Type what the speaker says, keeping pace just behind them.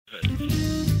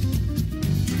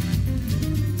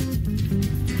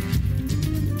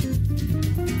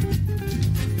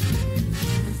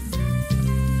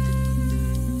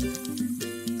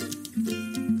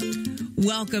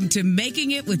Welcome to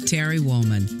Making It with Terry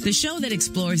Woolman, the show that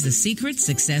explores the secrets,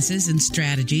 successes, and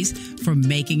strategies for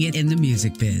making it in the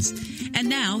music biz. And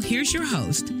now, here's your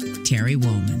host, Terry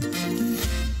Woolman.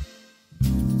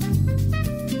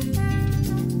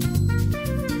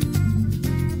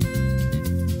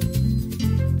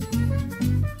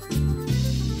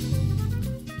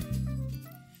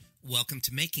 Welcome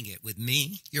to Making It with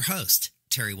me, your host,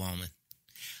 Terry Woolman.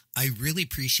 I really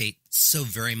appreciate so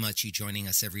very much you joining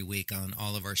us every week on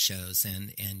all of our shows,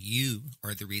 and you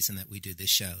are the reason that we do this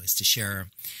show, is to share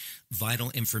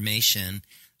vital information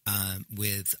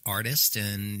with artists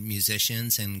and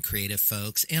musicians and creative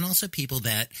folks, and also people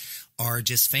that are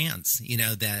just fans, you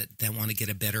know, that want to get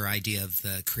a better idea of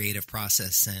the creative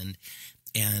process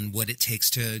and what it takes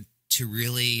to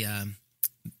really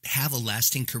have a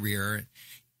lasting career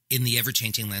in the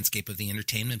ever-changing landscape of the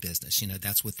entertainment business. You know,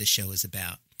 that's what this show is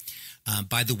about.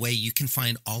 By the way, you can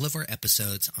find all of our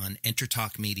episodes on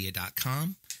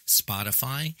entertalkmedia.com,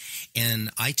 Spotify,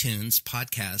 and iTunes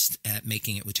podcast at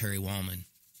Making It with Terry Woolman.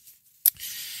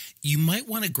 You might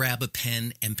want to grab a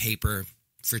pen and paper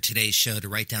for today's show to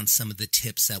write down some of the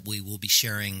tips that we will be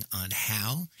sharing on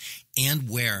how and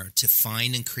where to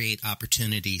find and create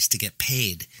opportunities to get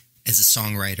paid as a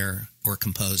songwriter or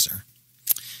composer.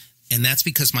 And that's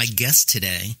because my guest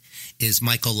today is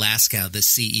Michael Laskow, the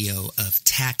CEO of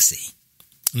Taxi.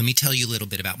 Let me tell you a little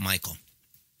bit about Michael.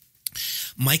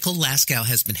 Michael Laskow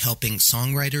has been helping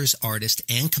songwriters, artists,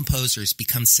 and composers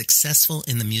become successful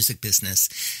in the music business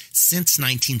since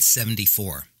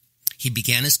 1974. He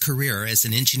began his career as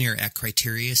an engineer at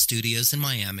Criteria Studios in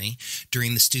Miami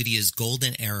during the studio's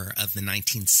golden era of the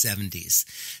 1970s.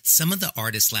 Some of the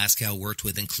artists Laskow worked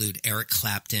with include Eric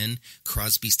Clapton,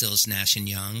 Crosby, Stills, Nash &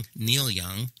 Young, Neil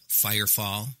Young,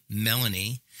 Firefall,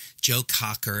 Melanie, Joe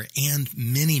Cocker, and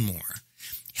many more.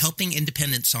 Helping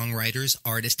independent songwriters,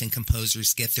 artists, and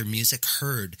composers get their music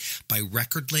heard by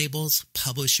record labels,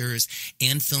 publishers,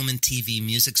 and film and TV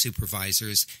music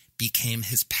supervisors became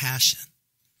his passion.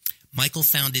 Michael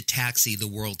founded Taxi, the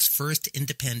world's first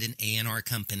independent A&R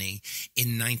company,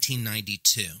 in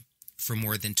 1992. For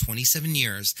more than 27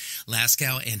 years,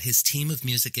 Laskow and his team of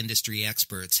music industry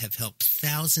experts have helped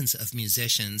thousands of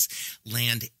musicians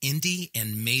land indie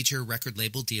and major record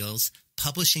label deals,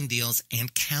 publishing deals,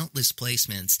 and countless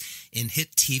placements in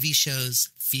hit TV shows,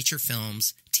 feature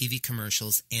films, TV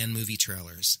commercials, and movie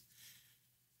trailers.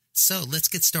 So let's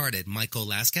get started. Michael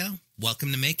Laskow,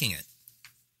 welcome to Making It.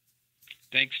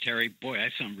 Thanks, Terry. Boy, I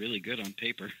sound really good on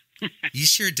paper. You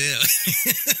sure do.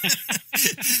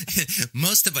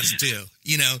 Most of us do,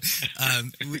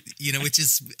 which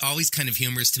is always kind of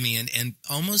humorous to me. And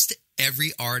almost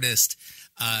every artist,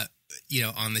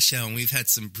 on the show, and we've had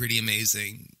some pretty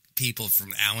amazing people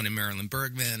from Alan and Marilyn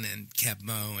Bergman and Keb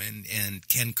Mo and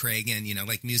Ken Cragen,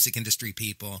 like music industry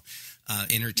people,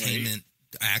 entertainment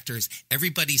actors.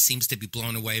 Everybody seems to be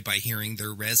blown away by hearing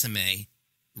their resume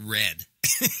read,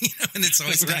 and it's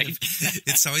always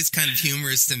it's always kind of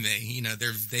humorous to me.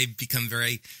 They've become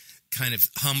very kind of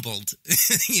humbled,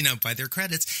 by their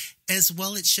credits, as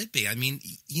well it should be. I mean,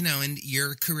 and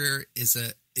your career is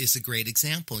a great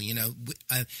example. We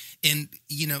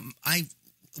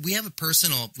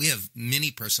have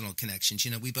many personal connections.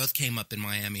 We both came up in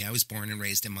Miami. I was born and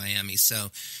raised in Miami.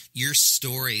 So your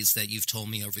stories that you've told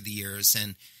me over the years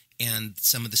and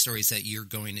some of the stories that you're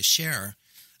going to share,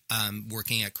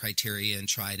 working at Criteria and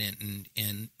Trident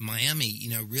and Miami,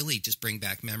 really just bring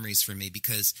back memories for me,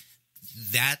 because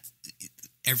that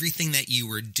everything that you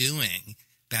were doing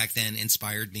back then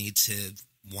inspired me to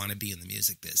want to be in the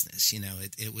music business.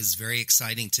 It was very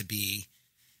exciting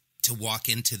to walk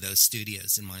into those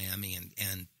studios in Miami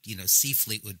and see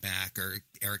Fleetwood Mac or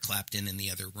Eric Clapton in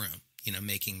the other room,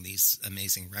 making these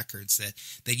amazing records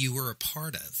that you were a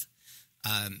part of.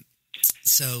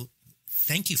 So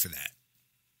thank you for that.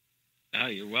 Oh,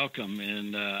 you're welcome.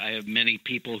 And I have many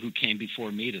people who came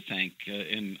before me to thank.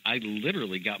 And I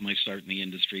literally got my start in the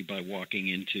industry by walking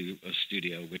into a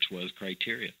studio, which was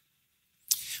Criteria.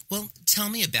 Well, tell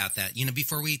me about that,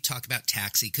 before we talk about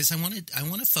Taxi, because I want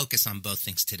to focus on both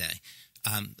things today.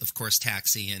 Of course,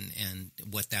 Taxi and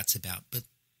what that's about,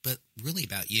 but really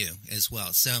about you as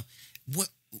well. So what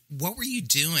were you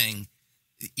doing,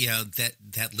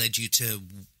 that led you to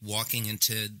walking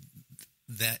into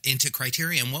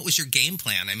Criteria, and what was your game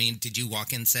plan? I mean, did you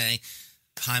walk in and say,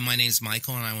 "Hi, my name's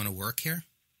Michael and I want to work here"?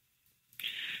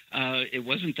 It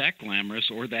wasn't that glamorous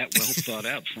or that well thought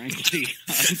out, frankly.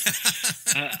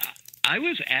 I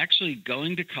was actually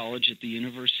going to college at the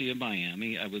University of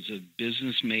Miami. I was a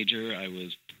business major. I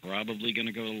was probably going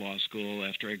to go to law school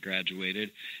after I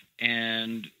graduated.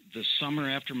 And the summer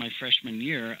after my freshman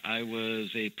year, I was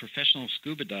a professional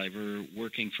scuba diver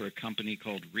working for a company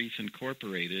called Reef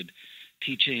Incorporated,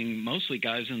 teaching mostly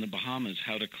guys in the Bahamas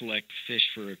how to collect fish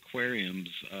for aquariums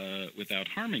without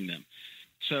harming them.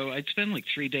 So I'd spend like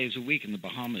 3 days a week in the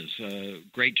Bahamas.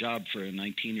 Great job for a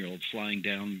 19-year-old flying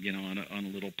down, on a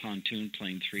little pontoon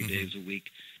plane 3 days a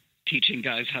week, teaching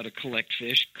guys how to collect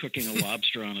fish, cooking a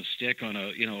lobster on a stick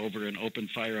over an open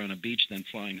fire on a beach, then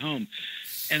flying home.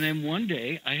 And then one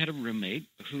day I had a roommate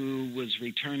who was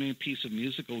returning a piece of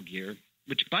musical gear,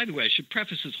 which, by the way, I should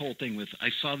preface this whole thing with,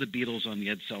 I saw the Beatles on the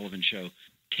Ed Sullivan Show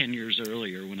 10 years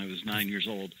earlier when I was 9 years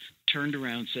old, turned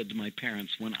around and said to my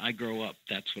parents, when I grow up,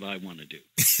 that's what I want to do.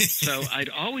 So I'd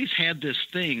always had this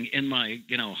thing in my,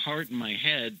 heart and my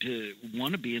head to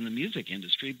want to be in the music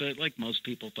industry, but like most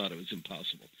people thought it was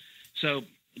impossible. So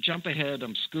jump ahead,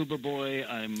 I'm Scuba Boy,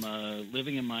 I'm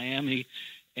living in Miami,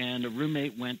 and a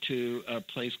roommate went to a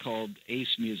place called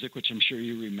Ace Music, which I'm sure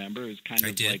you remember. It was kind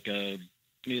of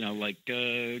like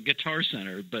a Guitar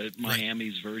Center, but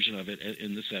Miami's version of it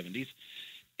in the 70s.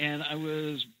 And I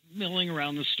was milling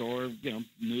around the store,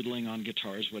 noodling on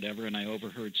guitars, whatever, and I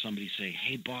overheard somebody say,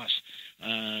 "Hey, boss,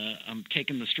 I'm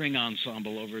taking the string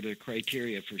ensemble over to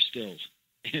Criteria for Stills."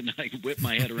 And I whipped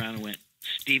my head around and went,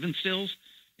 "Steven Stills?"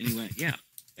 And he went, "Yeah."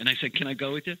 And I said, "Can I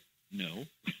go with you?" "No."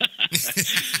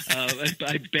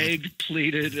 I begged,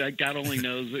 pleaded. God only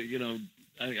knows that,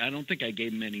 I don't think I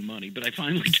gave him any money, but I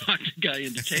finally talked the guy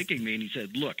into taking me, and he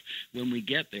said, "Look, when we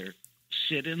get there,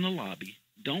 sit in the lobby.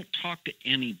 Don't talk to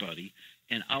anybody,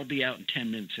 and I'll be out in 10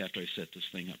 minutes after I set this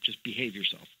thing up. Just behave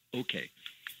yourself." "Okay."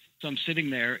 So I'm sitting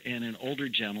there, and an older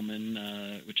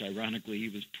gentleman, which ironically he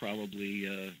was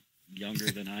probably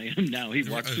younger than I am now, he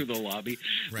walks through the lobby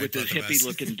with this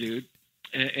hippie-looking dude,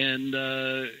 and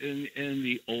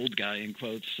the old guy, in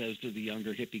quotes, says to the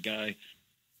younger hippie guy,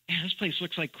 "Man, this place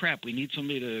looks like crap. We need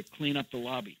somebody to clean up the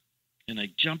lobby." And I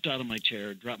jumped out of my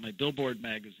chair, dropped my Billboard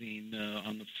magazine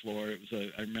on the floor.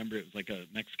 I remember it was like a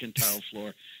Mexican tile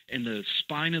floor, and the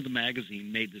spine of the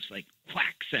magazine made this like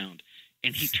whack sound.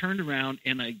 And he turned around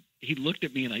and he looked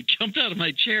at me, and I jumped out of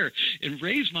my chair and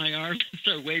raised my arm and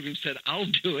started waving and said, "I'll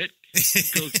do it." He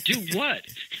goes, "Do what?"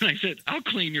 And I said, "I'll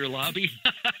clean your lobby."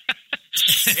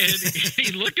 And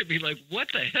he looked at me like,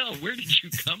 "What the hell? Where did you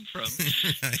come from?"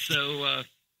 So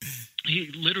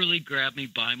he literally grabbed me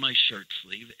by my shirt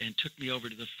sleeve and took me over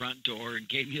to the front door and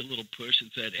gave me a little push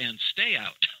and said, "And stay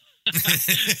out."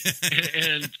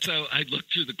 And so I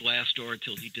looked through the glass door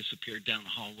until he disappeared down the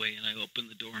hallway, and I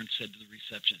opened the door and said to the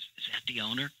receptionist, "Is that the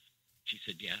owner?" She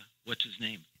said, "Yeah." "What's his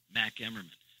name?" "Mac Emmerman."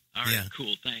 "All right,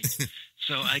 cool, thanks."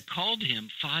 So I called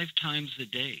him 5 times a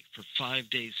day for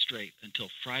 5 days straight until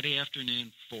Friday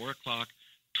afternoon, 4 o'clock,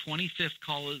 25th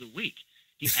call of the week.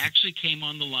 He actually came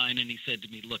on the line and he said to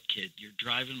me, "Look, kid, you're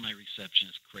driving my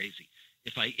receptionist crazy.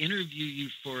 If I interview you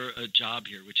for a job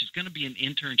here, which is going to be an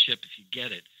internship if you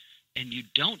get it, and you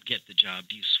don't get the job,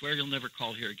 do you swear you'll never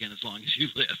call here again as long as you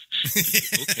live?" I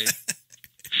said, "Okay."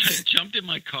 I jumped in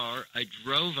my car. I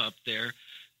drove up there,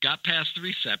 got past the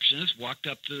receptionist, walked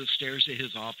up the stairs to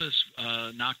his office,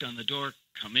 knocked on the door,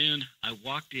 "Come in." I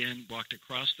walked in, walked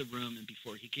across the room, and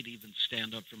before he could even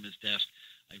stand up from his desk,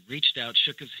 I reached out,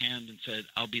 shook his hand, and said,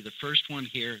 "I'll be the first one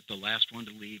here, the last one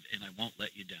to leave, and I won't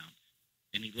let you down."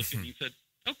 And he looked at me and said,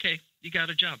 "Okay, you got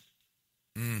a job."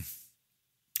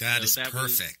 That is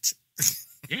perfect.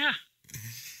 Yeah.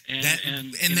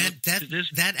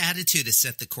 That attitude has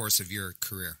set the course of your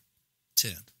career,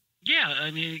 too. Yeah,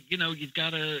 I mean, you've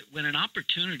got to, when an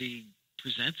opportunity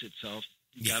presents itself,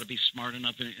 you've got to be smart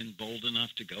enough and bold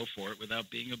enough to go for it without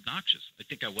being obnoxious. I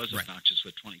think I was obnoxious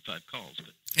with 25 calls.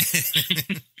 But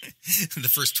the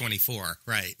first 24,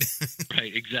 right.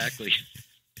 Right, exactly.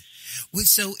 Well,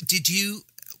 so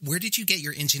where did you get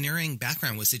your engineering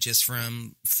background? Was it just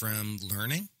from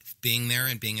learning, being there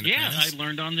and being an apprentice? I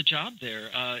learned on the job there.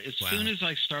 As soon as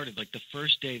I started, like the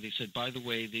first day, they said, "By the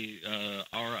way, the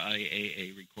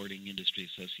RIAA, Recording Industry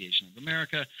Association of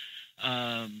America,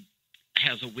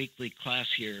 has a weekly class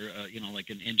here, like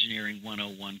an engineering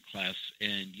 101 class,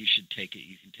 and you should take it.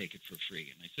 You can take it for free."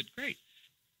 And I said, "Great."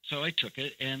 So I took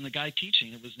it, and the guy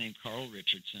teaching it was named Carl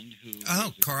Richardson.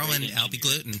 Carl and Albie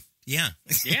Gluten. Yeah.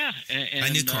 Yeah. And I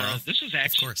knew Carl. This was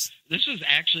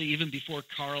actually even before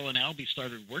Carl and Albie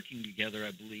started working together, I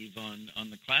believe, on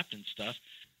the Clapton stuff.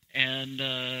 And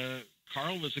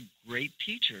Carl was a great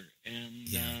teacher.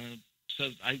 And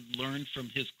so I learned from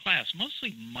his class,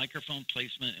 mostly microphone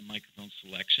placement and microphone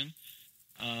selection.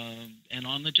 And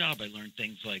on the job, I learned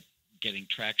things like getting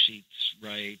track sheets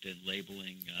right and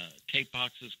labeling tape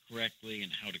boxes correctly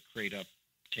and how to crate up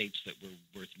tapes that were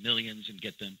worth millions and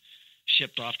get them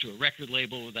shipped off to a record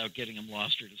label without getting them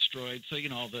lost or destroyed. So,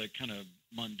 all the kind of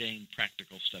mundane,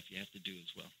 practical stuff you have to do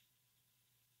as well.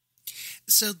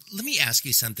 So let me ask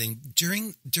you something.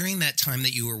 During that time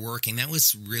that you were working, that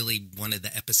was really one of the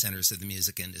epicenters of the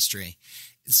music industry.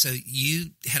 So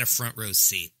you had a front row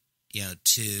seat,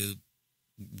 to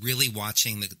really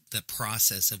watching the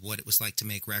process of what it was like to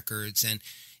make records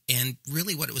and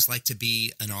really what it was like to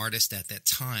be an artist at that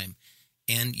time.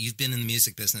 And you've been in the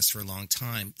music business for a long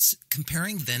time.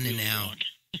 Comparing then and now,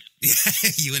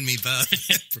 you and me both.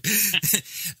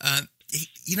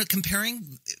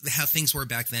 Comparing how things were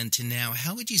back then to now,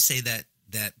 how would you say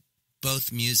that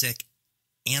both music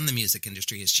and the music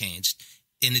industry has changed,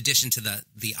 in addition to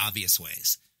the obvious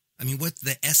ways? I mean, what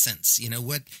the essence?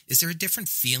 What is there a different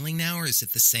feeling now, or is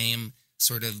it the same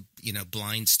sort of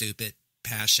blind, stupid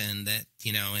passion that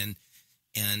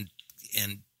and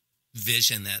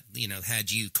vision that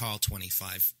had you call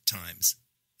 25 times?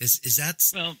 Is that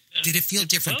did it feel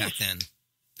different both. back then?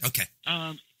 Okay.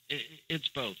 It's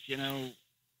both.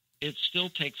 It still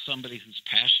takes somebody who's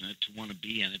passionate to want to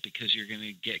be in it, because you're going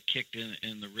to get kicked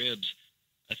in the ribs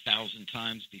 1,000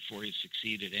 times before you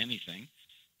succeed at anything.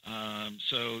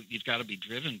 So you've got to be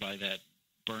driven by that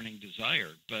burning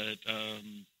desire. But,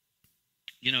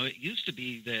 it used to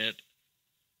be that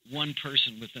one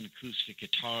person with an acoustic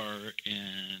guitar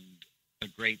and a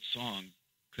great song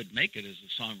could make it as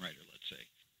a songwriter, let's say.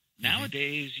 Mm-hmm.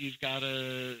 Nowadays, you've got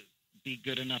to be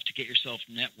good enough to get yourself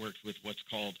networked with what's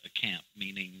called a camp,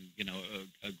 meaning,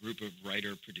 a group of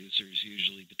writer-producers,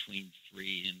 usually between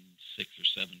 3 and 6 or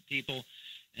 7 people,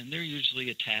 and they're usually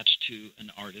attached to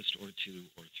an artist or 2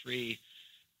 or 3,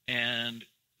 and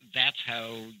that's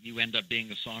how you end up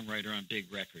being a songwriter on big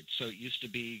records. So it used to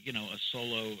be, a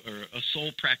solo or a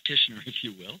sole practitioner, if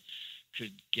you will,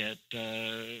 could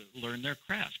learn their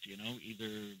craft, either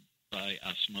by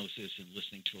osmosis and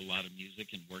listening to a lot of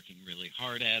music and working really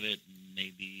hard at it, and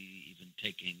maybe even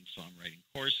taking songwriting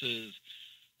courses,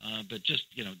 but just,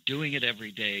 doing it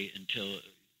every day until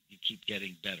you keep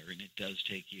getting better, and it does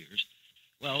take years.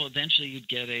 Well, eventually you'd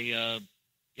get a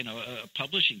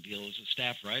publishing deal as a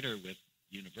staff writer with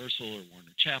Universal or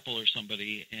Warner Chappell or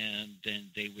somebody, and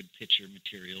then they would pitch your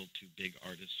material to big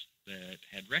artists that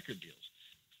had record deals.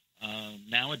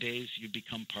 Nowadays, you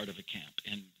become part of a camp.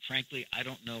 And frankly, I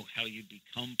don't know how you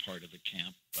become part of a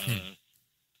camp.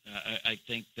 I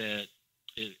think that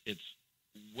it's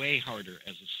way harder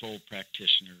as a sole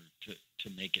practitioner to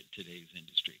make it today's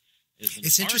industry.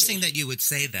 It's interesting that you would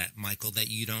say that, Michael, that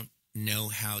you don't know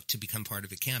how to become part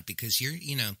of a camp, because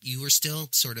you were still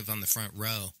sort of on the front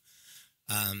row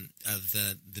of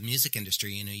the music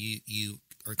industry. You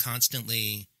are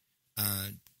constantly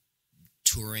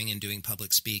touring and doing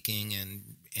public speaking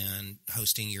and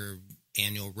hosting your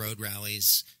annual road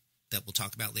rallies that we'll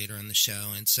talk about later on the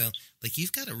show. And so,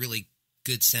 you've got a really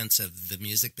good sense of the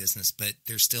music business, but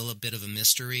there's still a bit of a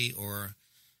mystery, or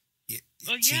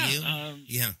to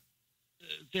you?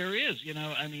 There is.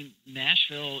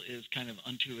 Nashville is kind of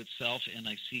unto itself, and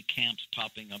I see camps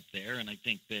popping up there, and I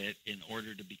think that in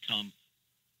order to become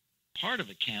part of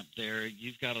a camp there,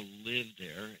 you've got to live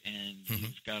there, and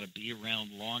you've got to be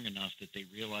around long enough that they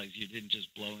realize you didn't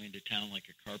just blow into town like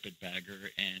a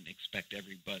carpetbagger and expect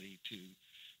everybody to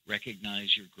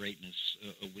recognize your greatness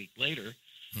a week later.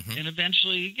 Mm-hmm. And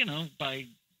eventually, by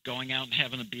going out and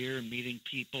having a beer and meeting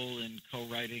people and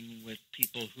co-writing with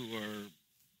people who are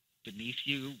beneath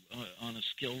you on a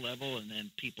skill level, and then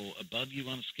people above you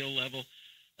on a skill level,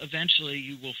 eventually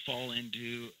you will fall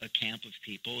into a camp of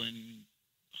people, and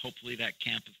hopefully that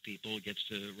camp of people gets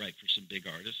to write for some big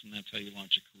artists, and that's how you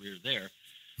launch a career there.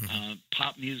 Mm-hmm.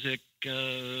 Pop music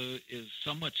is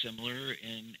somewhat similar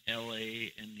in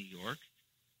L.A. and New York.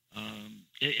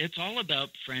 It's all about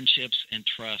friendships and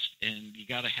trust, and you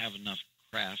got to have enough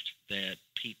craft that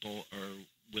people are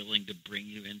willing to bring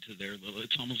you into their little.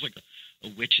 It's almost like a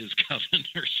witch's coven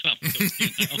or something.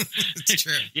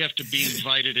 True. You have to be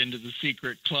invited into the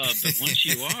secret club, but once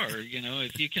you are,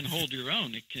 if you can hold your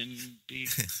own, it can be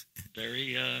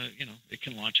very, it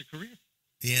can launch a career.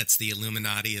 Yeah, it's the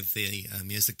Illuminati of the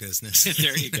music business.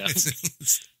 There you go.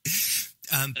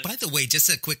 By the way, just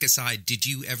a quick aside, did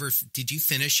you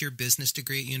finish your business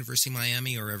degree at University of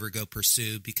Miami, or ever go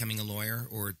pursue becoming a lawyer,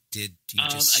 or did you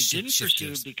just I didn't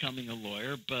pursue becoming a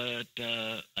lawyer, but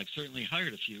I've certainly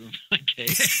hired a few in my day.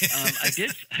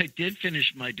 I did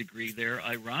finish my degree there.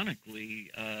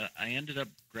 Ironically, I ended up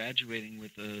graduating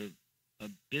with a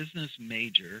business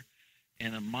major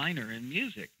and a minor in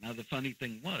music. Now, the funny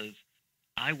thing was,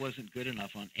 I wasn't good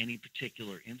enough on any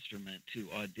particular instrument to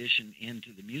audition into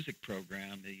the music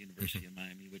program at the University of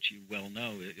Miami, which you well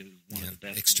know is one of the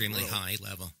best. Extremely high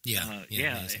level. Yeah.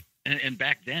 and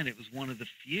back then it was one of the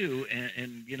few,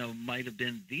 and you know, might have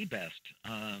been the best.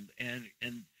 And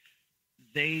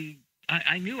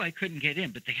I knew I couldn't get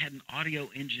in, but they had an audio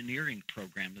engineering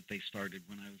program that they started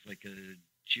when I was like a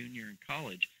junior in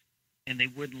college, and they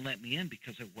wouldn't let me in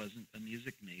because I wasn't a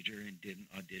music major and didn't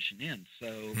audition in.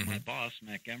 So my boss,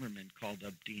 Mac Emmerman, called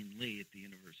up Dean Lee at the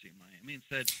University of Miami and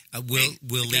said,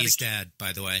 Will Lee's dad,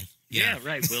 by the way. Yeah,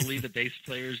 right. Will Lee, the bass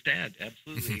player's dad.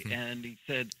 Absolutely. And he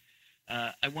said,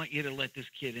 I want you to let this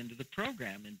kid into the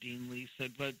program. And Dean Lee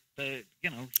said, but you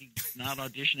know, he's not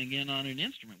auditioning in on an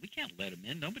instrument. We can't let him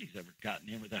in. Nobody's ever gotten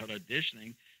in without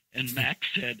auditioning. And Mac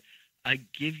said, I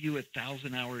give you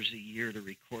 1,000 hours a year to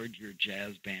record your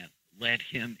jazz band. Let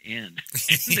him in.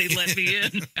 And they let me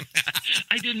in.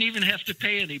 I didn't even have to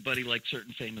pay anybody like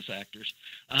certain famous actors.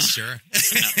 Sure.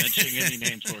 Not mentioning any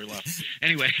names before we left.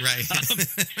 Anyway. Right.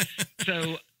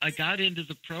 So I got into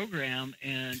the program,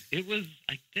 and it was,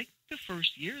 I think, the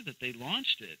first year that they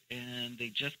launched it. And they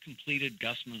just completed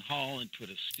Gusman Hall and put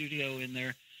a studio in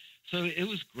there. So it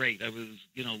was great. I was,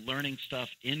 you know, learning stuff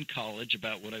in college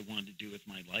about what I wanted to do with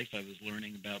my life. I was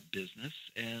learning about business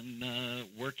and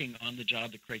working on the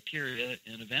job, the criteria,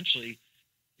 and eventually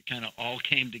it kind of all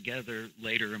came together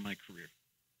later in my career.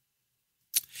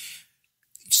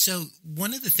 So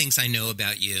one of the things I know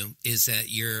about you is that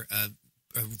you're a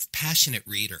passionate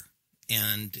reader,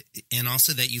 and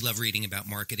also that you love reading about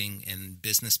marketing and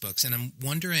business books. And I'm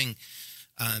wondering,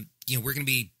 you know, we're going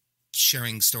to be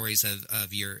sharing stories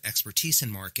of your expertise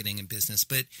in marketing and business,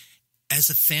 but as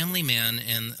a family man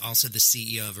and also the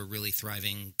CEO of a really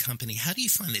thriving company, how do you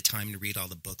find the time to read all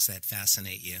the books that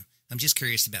fascinate you? I'm just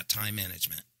curious about time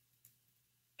management.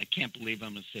 I can't believe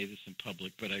I'm going to say this in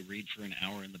public, but I read for an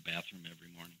hour in the bathroom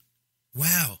every morning.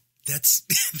 Wow. That's,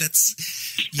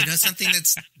 you know, something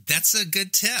that's a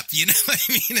good tip. You know what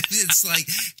I mean? It's like,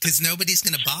 because nobody's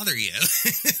going to bother you.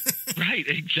 Right.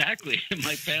 Exactly.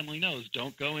 My family knows,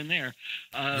 don't go in there.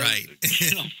 Right.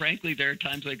 You know, frankly, there are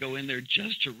times I go in there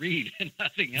just to read and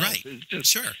nothing else. Right. It's just,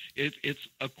 sure. It's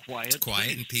a quiet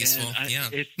place. And peaceful. And yeah.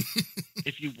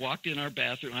 If you walked in our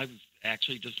bathroom, I was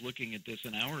actually just looking at this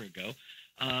an hour ago.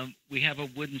 We have a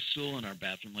wooden stool in our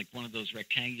bathroom, like one of those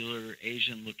rectangular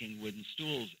Asian-looking wooden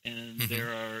stools, and there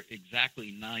are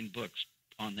exactly 9 books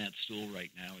on that stool right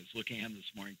now. I was looking at them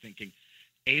this morning thinking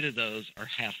 8 of those are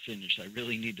half finished. I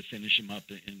really need to finish them up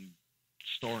and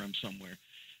store them somewhere.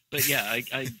 But, yeah,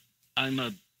 I'm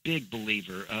a big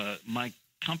believer. My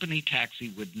company, Taxi,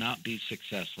 would not be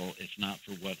successful if not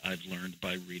for what I've learned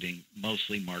by reading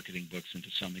mostly marketing books and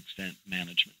to some extent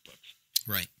management books.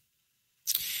 Right.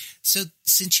 So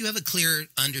since you have a clear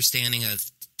understanding of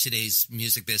today's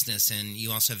music business and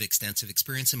you also have extensive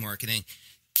experience in marketing,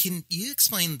 can you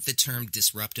explain the term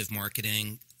disruptive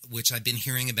marketing, which I've been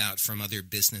hearing about from other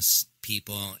business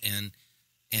people, and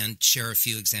share a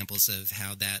few examples of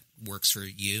how that works for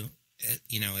you,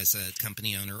 you know, as a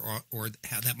company owner, or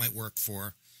how that might work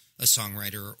for a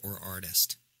songwriter or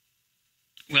artist?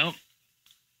 Well,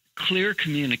 clear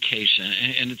communication,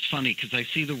 and it's funny because I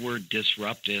see the word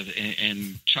disruptive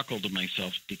and chuckle to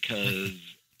myself because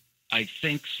I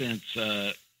think since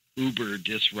Uber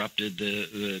disrupted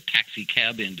the taxi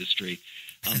cab industry,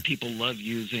 people love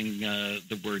using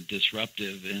the word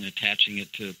disruptive and attaching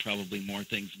it to probably more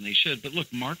things than they should. But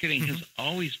look, marketing has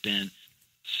always been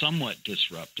somewhat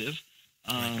disruptive,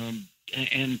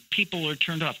 and people are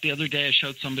turned off. The other day I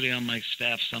showed somebody on my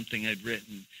staff something I'd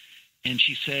written, and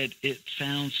she said, it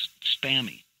sounds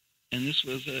spammy. And this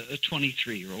was a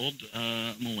 23-year-old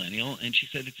millennial, and she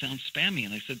said, it sounds spammy.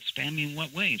 And I said, spammy in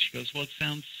what way? And she goes, well, it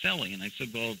sounds selly. And I said,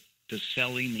 well, does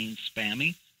selly mean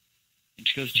spammy? And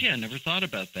she goes, gee, I never thought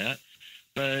about that.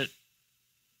 But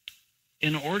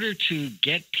in order to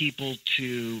get people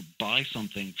to buy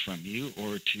something from you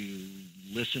or to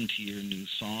listen to your new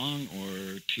song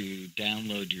or to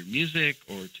download your music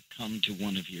or to come to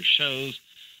one of your shows,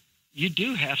 you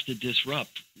do have to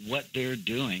disrupt what they're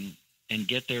doing and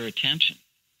get their attention.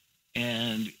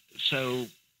 And so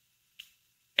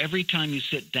every time you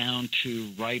sit down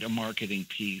to write a marketing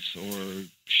piece or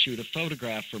shoot a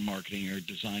photograph for marketing or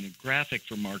design a graphic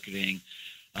for marketing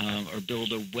or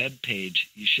build a web page,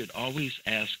 you should always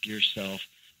ask yourself,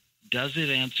 does it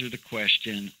answer the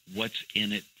question, what's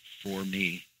in it for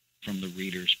me from the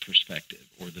reader's perspective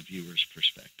or the viewer's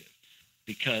perspective?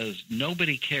 Because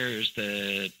nobody cares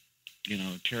that, you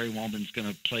know, Terry Wollman's going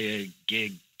to play a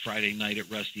gig Friday night at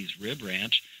Rusty's Rib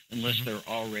Ranch unless they're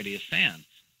already a fan.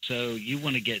 So you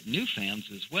want to get new fans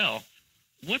as well.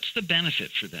 What's the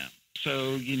benefit for them?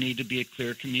 So you need to be a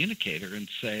clear communicator and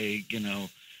say, you know,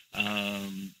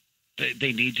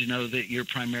 They need to know that you're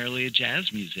primarily a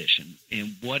jazz musician.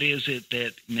 And what is it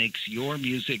that makes your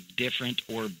music different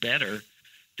or better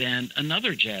than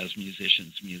another jazz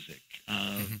musician's music?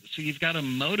 So you've got to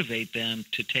motivate them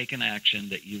to take an action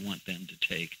that you want them to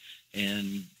take.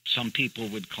 And some people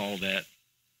would call that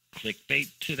clickbait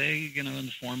today, in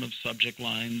the form of subject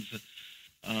lines,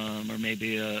 or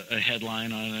maybe a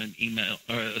headline on an email,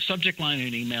 or a subject line in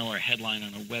an email, or a headline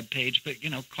on a web page. But,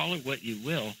 call it what you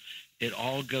will. It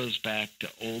all goes back to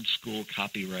old school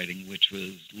copywriting, which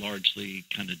was largely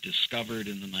kind of discovered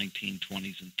in the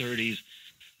 1920s and 30s,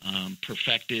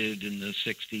 perfected in the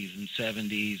 60s and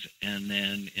 70s, and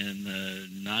then in the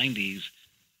 90s,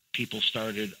 people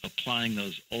started applying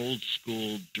those old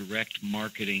school direct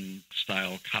marketing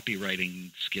style copywriting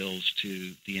skills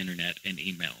to the internet and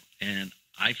email. And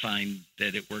I find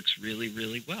that it works really,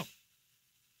 really well.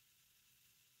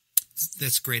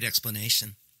 That's a great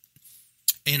explanation.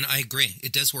 And I agree.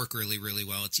 It does work really, really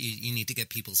well. It's you need to get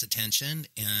people's attention,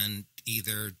 and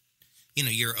either,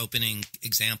 your opening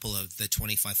example of the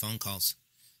 25 phone calls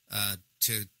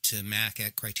to Mac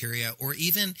at Criteria, or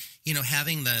even,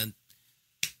 having the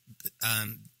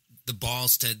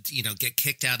balls to, get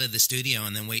kicked out of the studio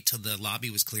and then wait till the lobby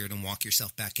was cleared and walk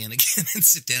yourself back in again and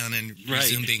sit down and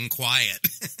resume being quiet,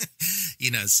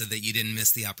 so that you didn't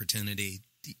miss the opportunity,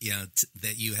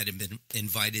 that you had been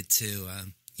invited to,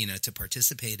 to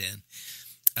participate in.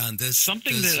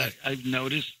 I've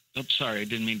noticed. Oh, sorry, I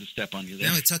didn't mean to step on you there.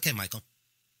 No, it's okay, Michael.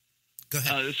 Go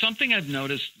ahead. Something I've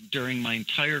noticed during my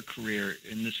entire career,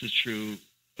 and this is true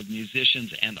of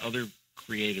musicians and other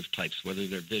creative types, whether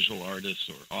they're visual artists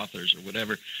or authors or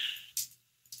whatever,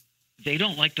 they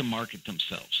don't like to market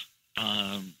themselves.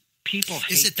 People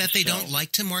hate Is it that they sell. don't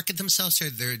like to market themselves, or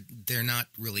they're not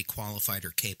really qualified or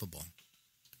capable?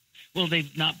 Well,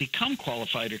 they've not become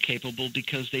qualified or capable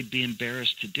because they'd be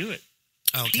embarrassed to do it.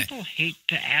 Oh, okay. People hate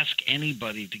to ask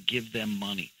anybody to give them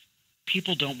money.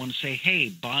 People don't want to say, "Hey,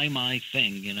 buy my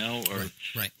thing,"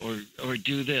 or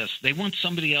do this. They want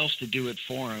somebody else to do it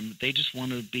for them. They just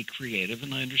want to be creative,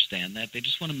 and I understand that. They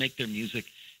just want to make their music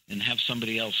and have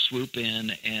somebody else swoop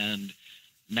in and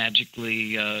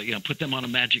magically, put them on a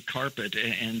magic carpet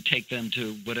and take them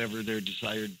to whatever their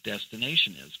desired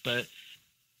destination is. But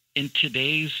in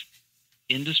today's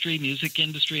music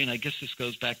industry, and I guess this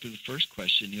goes back to the first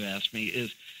question you asked me,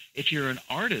 is if you're an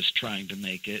artist trying to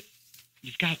make it,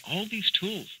 you've got all these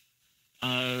tools,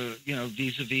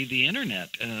 vis-a-vis the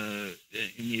internet. And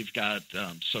you've got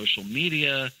social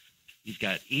media, you've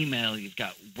got email, you've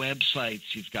got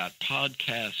websites, you've got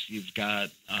podcasts, you've got,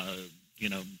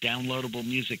 downloadable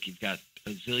music, you've got a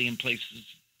zillion places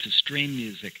to stream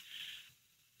music.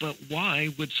 But why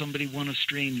would somebody want to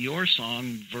stream your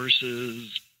song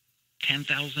versus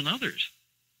 10,000 others?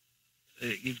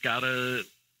 You've got to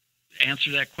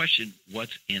answer that question,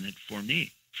 what's in it for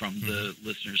me, from the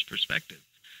listener's perspective.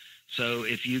 So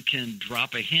if you can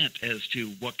drop a hint as to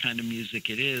what kind of music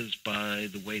it is by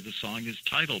the way the song is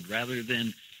titled, rather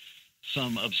than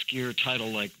some obscure title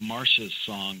like Marsha's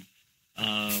song,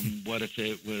 what if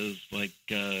it was like,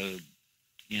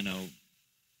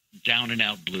 Down and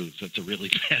Out Blues? That's a really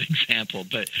bad example,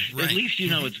 but at least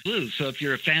it's blues. So if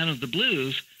you're a fan of the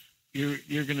blues,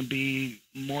 you're going to be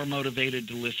more motivated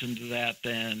to listen to that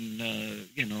than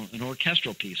an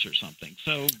orchestral piece or something.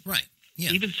 So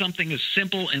even something as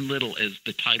simple and little as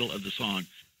the title of the song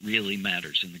really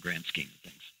matters in the grand scheme of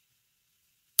things.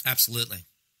 Absolutely.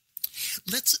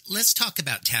 Let's talk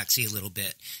about Taxi a little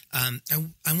bit. I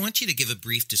want you to give a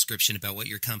brief description about what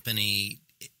your company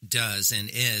does and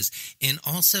is, and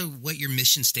also what your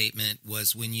mission statement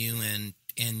was when you and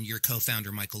your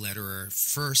co-founder Michael Lederer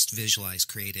first visualized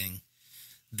creating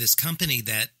this company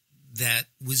that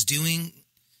was doing,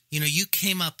 you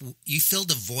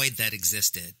filled a void that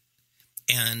existed,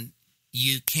 and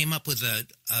you came up with a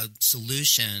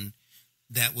solution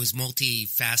that was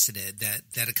multifaceted,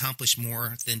 that accomplished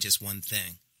more than just one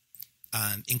thing,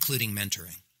 including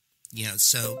mentoring.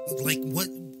 So what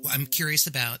I'm curious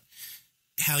about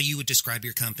how you would describe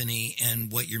your company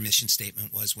and what your mission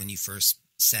statement was when you first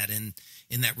sat in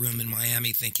that room in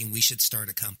Miami thinking we should start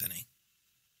a company.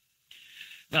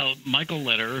 Well, Michael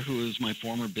Lederer, who is my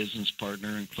former business partner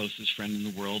and closest friend in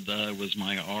the world, was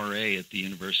my RA at the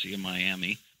University of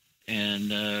Miami. And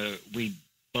we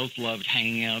both loved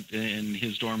hanging out in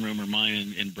his dorm room or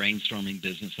mine and brainstorming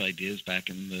business ideas back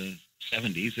in the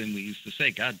 70s. And we used to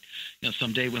say, God,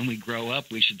 someday when we grow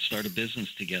up, we should start a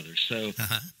business together. So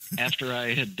after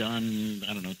I had done,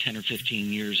 10 or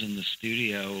 15 years in the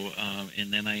studio,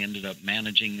 and then I ended up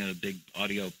managing a big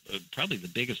audio, probably the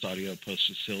biggest audio post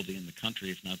facility in the country,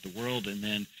 if not the world. And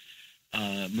then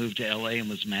moved to LA and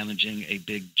was managing a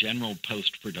big general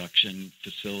post-production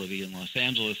facility in Los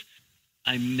Angeles,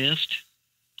 I missed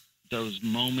those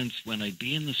moments when I'd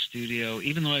be in the studio.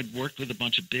 Even though I'd worked with a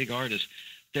bunch of big artists,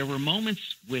 there were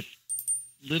moments with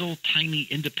little tiny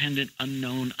independent,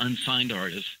 unknown, unsigned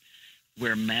artists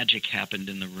where magic happened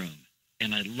in the room.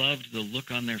 And I loved the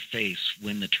look on their face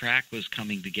when the track was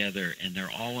coming together and they're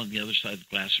all on the other side of the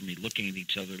glass from me looking at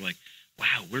each other like,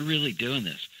 wow, we're really doing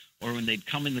this. Or when they'd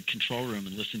come in the control room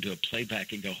and listen to a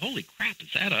playback and go, holy crap,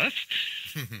 is that us?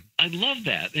 I love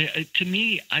that. To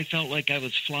me, I felt like I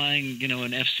was flying,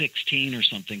 an F-16 or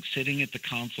something, sitting at the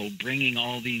console, bringing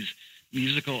all these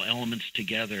musical elements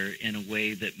together in a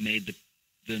way that made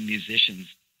the musicians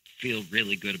feel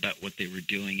really good about what they were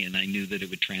doing, and I knew that it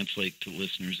would translate to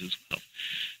listeners as well.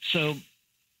 So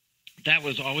that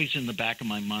was always in the back of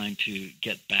my mind to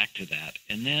get back to that.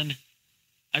 And then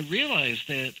I realized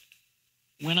that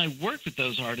when I worked with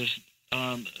those artists,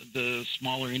 the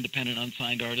smaller independent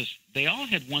unsigned artists, they all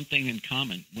had one thing in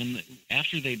common.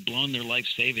 After they'd blown their life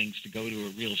savings to go to a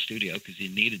real studio, because you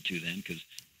needed to then, because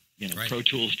right. Pro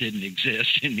Tools didn't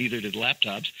exist, and neither did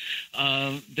laptops.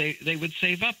 They would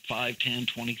save up $5,000,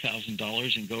 $10,000,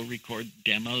 $20,000 and go record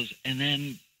demos, and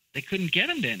then they couldn't get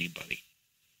them to anybody.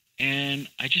 And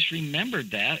I just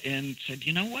remembered that and said,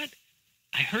 you know what?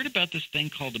 I heard about this thing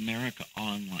called America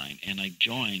Online, and I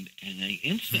joined, and I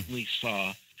instantly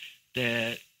saw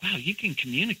that, wow, you can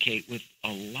communicate with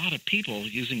a lot of people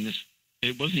using this.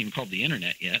 It wasn't even called the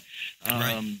internet yet.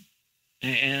 Right.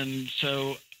 And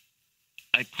so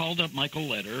I called up Michael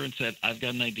Leder and said, I've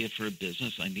got an idea for a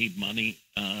business. I need money.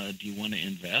 Do you want to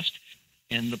invest?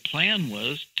 And the plan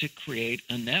was to create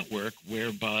a network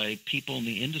whereby people in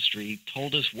the industry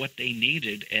told us what they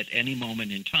needed at any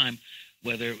moment in time,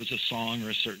 whether it was a song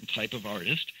or a certain type of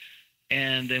artist.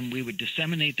 And then we would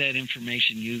disseminate that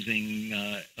information using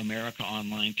America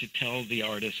Online to tell the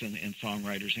artists and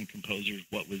songwriters and composers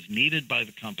what was needed by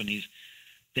the companies.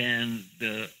 Then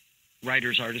the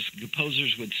writers, artists, and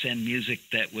composers would send music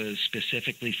that was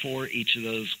specifically for each of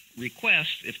those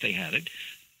requests, if they had it,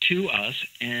 to us.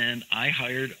 And I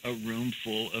hired a room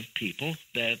full of people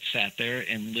that sat there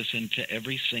and listened to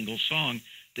every single song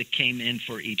that came in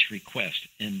for each request.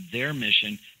 And their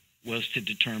mission was to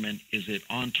determine, is it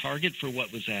on target for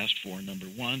what was asked for, number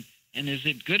one, and is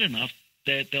it good enough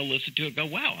that they'll listen to it and go,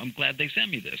 wow, I'm glad they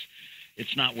sent me this.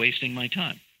 It's not wasting my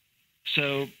time.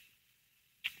 So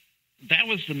that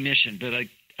was the mission. But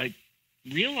I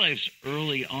realized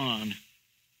early on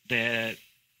that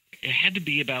it had to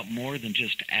be about more than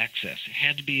just access. It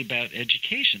had to be about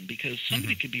education, because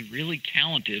somebody could be really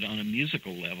talented on a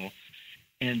musical level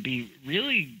and be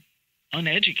really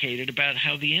uneducated about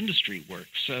how the industry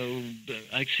works. So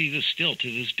I see this still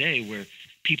to this day, where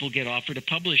people get offered a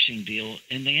publishing deal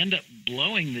and they end up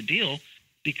blowing the deal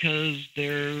because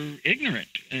they're ignorant.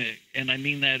 And I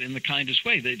mean that in the kindest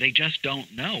way. They just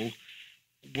don't know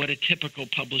what a typical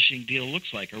publishing deal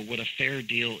looks like, or what a fair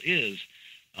deal is,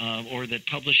 or that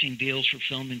publishing deals for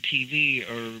film and TV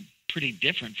are pretty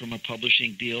different from a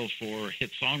publishing deal for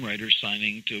hit songwriters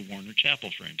signing to Warner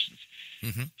Chappell, for instance.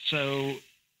 So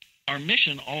our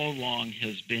mission all along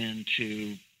has been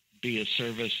to be a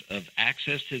service of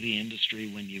access to the industry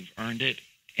when you've earned it,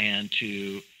 and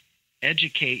to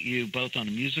educate you both on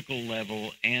a musical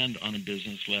level and on a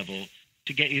business level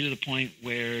to get you to the point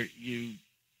where you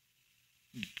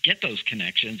get those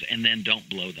connections and then don't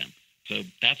blow them. So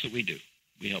that's what we do.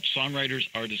 We help songwriters,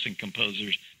 artists, and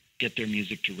composers get their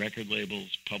music to record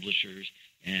labels, publishers,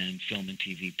 and film and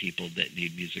TV people that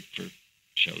need music for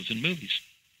shows and movies.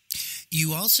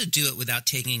 You also do it without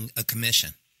taking a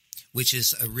commission, which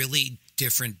is a really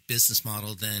different business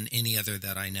model than any other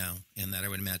that I know, and that I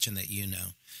would imagine that you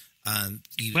know.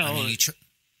 You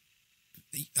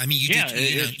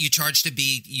charge to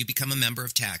be. You become a member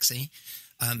of Taxi,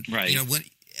 right? When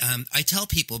I tell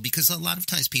people, because a lot of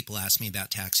times people ask me about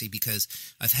Taxi, because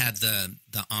I've had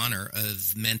the honor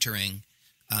of mentoring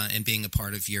and being a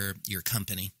part of your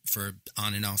company for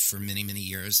on and off for many, many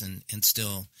years, and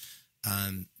still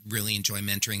really enjoy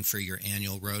mentoring for your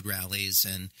annual road rallies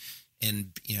and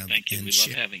Thank you. We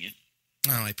love having you.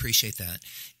 Oh, I appreciate that.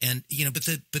 And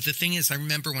but the thing is, I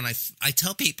remember when I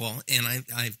tell people, and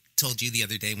I've told you the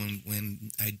other day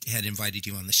when I had invited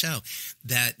you on the show,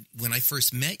 that when I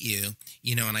first met you,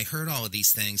 and I heard all of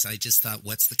these things, I just thought,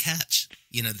 what's the catch?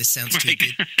 This sounds too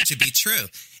good to be true.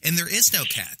 And there is no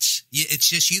catch. It's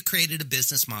just you created a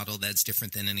business model that's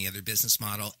different than any other business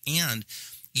model. And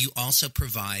you also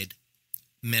provide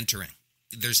mentoring.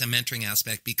 There's a mentoring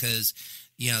aspect, because,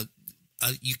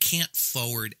 you can't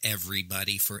forward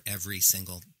everybody for every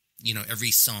single, every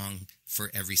song for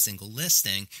every single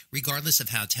listing, regardless of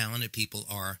how talented people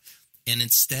are. And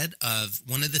instead of,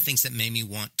 one of the things that made me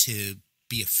want to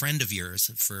be a friend of yours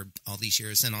for all these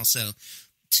years and also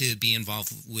to be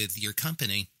involved with your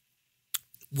company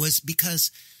was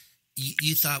because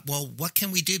you thought, well, what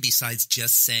can we do besides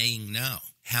just saying no?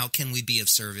 How can we be of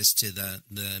service to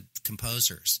the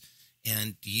composers?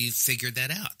 And you figured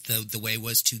that out. The way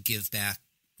was to give back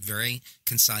very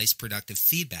concise, productive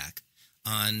feedback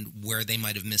on where they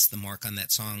might have missed the mark on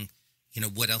that song,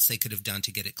 what else they could have done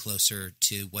to get it closer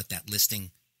to what that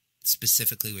listing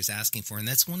specifically was asking for. And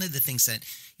that's one of the things that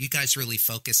you guys really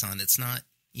focus on. It's not,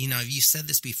 you said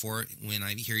this before when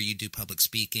I hear you do public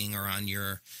speaking or on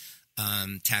your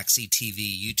Taxi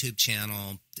TV YouTube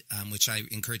channel, which I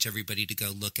encourage everybody to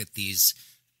go look at these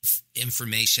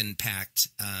information-packed,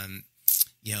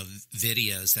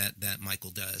 videos that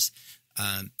Michael does.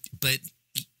 But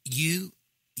you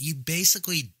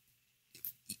basically,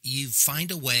 you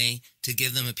find a way to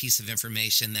give them a piece of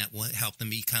information that will help them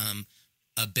become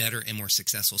a better and more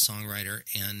successful songwriter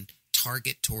and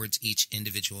target towards each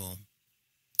individual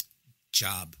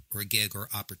job or gig or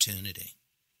opportunity.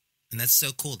 And that's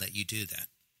so cool that you do that.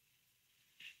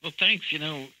 Well, thanks. To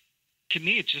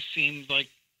me, it just seemed like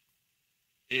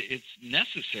it's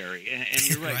necessary. And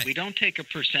you're right. Right. We don't take a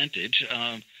percentage.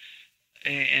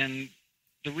 And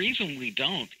the reason we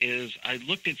don't is I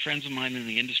looked at friends of mine in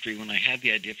the industry when I had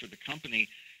the idea for the company,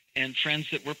 and friends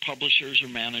that were publishers or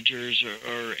managers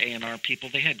or A&R people.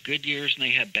 They had good years and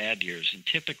they had bad years. And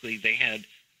typically they had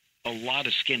a lot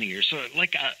of skinny years. So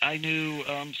like I knew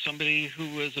somebody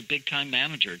who was a big-time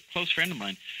manager, a close friend of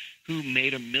mine, who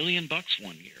made $1 million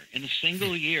one year in a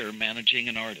single year managing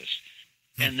an artist,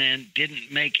 and then didn't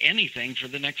make anything for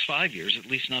the next 5 years, at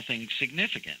least nothing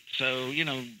significant. So,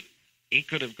 he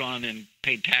could have gone and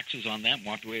paid taxes on that and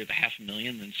walked away with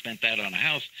 $500,000 and spent that on a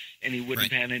house, and he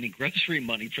wouldn't have had any grocery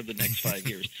money for the next 5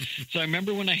 years. So I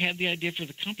remember when I had the idea for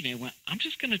the company, I went, I'm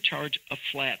just going to charge a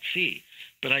flat fee.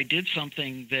 But I did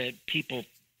something that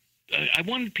I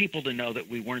wanted people to know that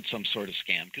we weren't some sort of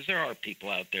scam, because there are people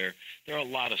out there. There are a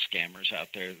lot of scammers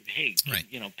out there. Hey, right.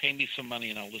 Pay me some money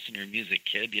and I'll listen to your music,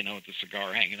 kid, with a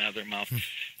cigar hanging out of their mouth.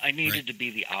 I needed Right. to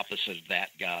be the opposite of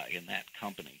that guy in that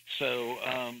company.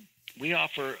 So we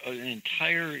offer an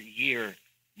entire year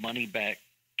money-back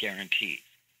guarantee.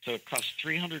 So it costs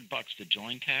 $300 to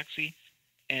join Taxi,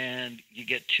 and you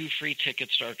get 2 free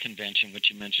tickets to our convention,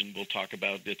 which you mentioned we'll talk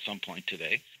about at some point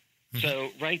today.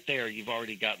 So right there, you've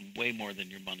already gotten way more than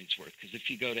your money's worth, because if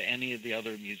you go to any of the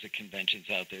other music conventions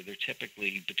out there, they're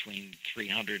typically between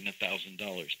 $300 and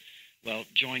 $1,000. Well,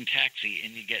 join Taxi,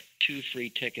 and you get 2 free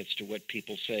tickets to what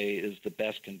people say is the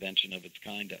best convention of its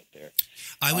kind out there.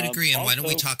 I would agree, and also, why don't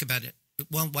we talk about it?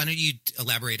 Well, why don't you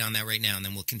elaborate on that right now, and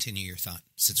then we'll continue your thought,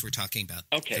 since we're talking about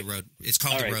the road. It's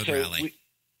called the Road Rally.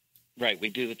 We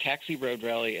do the Taxi Road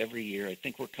Rally every year. I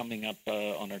think we're coming up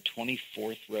on our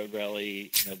 24th Road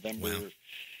Rally, November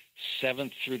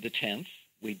 7th through the 10th.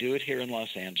 We do it here in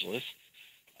Los Angeles.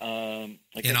 And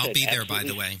I'll be there, by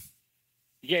the way.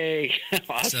 Yay.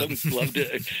 Awesome. So. Loved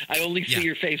it. I only see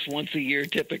your face once a year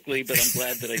typically, but I'm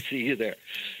glad that I see you there.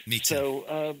 Me too.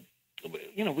 So,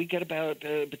 we get about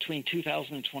between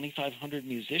 2,000 and 2,500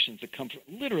 musicians that come from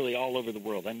literally all over the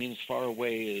world. I mean, as far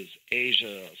away as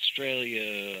Asia,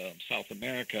 Australia, South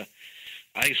America,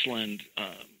 Iceland,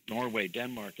 Norway,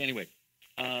 Denmark. Anyway,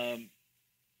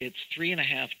 it's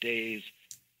 3.5 days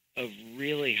of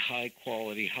really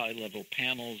high-quality, high-level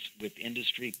panels with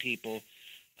industry people.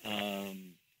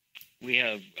 We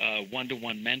have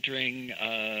one-to-one mentoring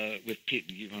with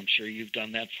people. I'm sure you've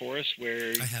done that for us,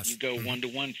 where you go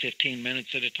one-to-one 15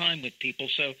 minutes at a time with people.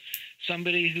 So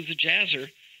somebody who's a jazzer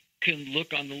can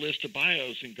look on the list of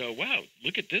bios and go, wow,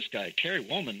 look at this guy, Terry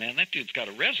Woolman, man, that dude's got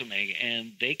a resume.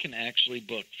 And they can actually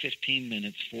book 15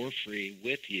 minutes for free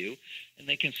with you, and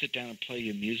they can sit down and play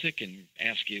you music and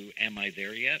ask you, am I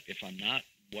there yet? If I'm not,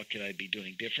 what could I be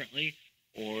doing differently?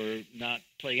 Or not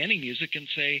play any music and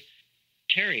say,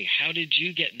 Terry, how did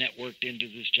you get networked into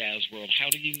this jazz world? How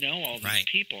do you know all these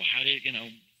people? How did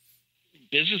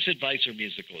business advice or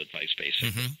musical advice,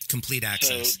 basically? Complete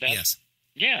access, so yes.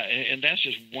 Yeah, and that's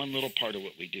just one little part of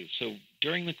what we do. So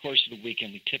during the course of the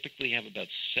weekend, we typically have about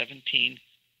 17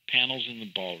 panels in the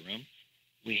ballroom.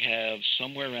 We have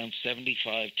somewhere around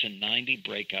 75 to 90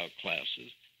 breakout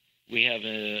classes. We have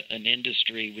an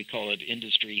industry, we call it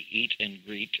industry eat and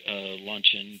greet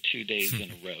luncheon 2 days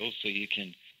in a row. So you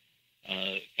can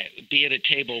be at a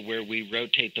table where we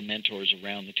rotate the mentors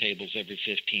around the tables every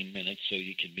 15 minutes. So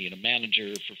you can meet a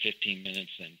manager for 15 minutes,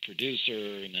 then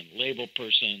producer, and then a label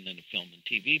person, then a film and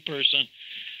TV person.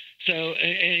 So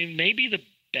and maybe the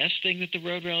best thing that the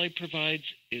Road Rally provides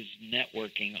is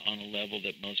networking on a level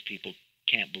that most people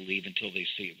can't believe until they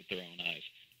see it with their own eyes.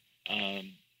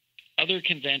 Other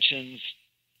conventions,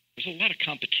 there's a lot of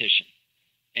competition,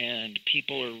 and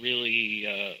people are really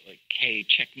like, "Hey,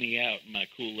 check me out in my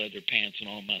cool leather pants and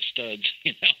all my studs,"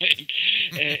 you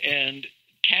know. And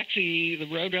Taxi, the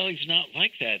Road Rally's not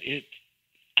like that.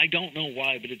 I don't know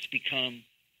why, but it's become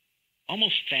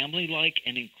almost family-like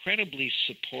and incredibly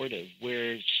supportive,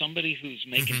 where somebody who's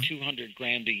making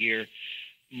 $200,000 a year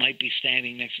might be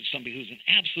standing next to somebody who's an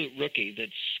absolute rookie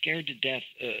that's scared to death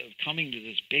of coming to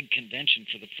this big convention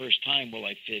for the first time. Will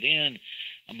I fit in?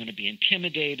 I'm going to be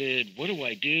intimidated. What do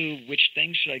I do? Which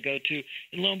things should I go to?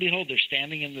 And lo and behold, they're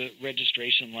standing in the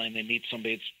registration line. They meet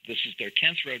somebody. This is their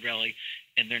 10th Road Rally,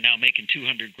 and they're now making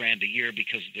 $200,000 a year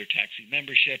because of their Taxi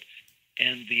membership.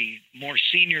 And the more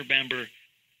senior member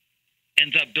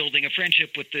ends up building a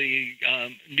friendship with the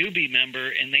newbie member,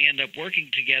 and they end up working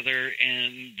together,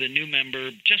 and the new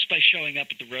member, just by showing up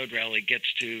at the Road Rally, gets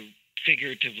to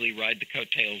figuratively ride the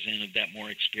coattails in of that more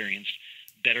experienced,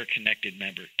 better connected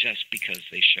member just because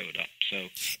they showed up. So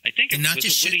I think it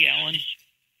was Woody Allen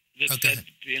that said,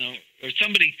 you know, or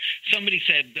somebody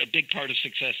said a big part of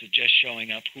success is just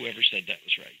showing up. Whoever said that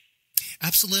was right.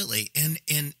 Absolutely. And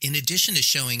in addition to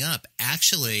showing up,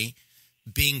 actually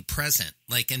being present,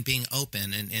 like, and being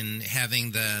open, and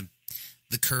having the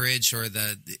courage or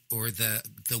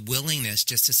the willingness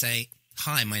just to say,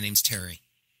 "Hi, my name's Terry.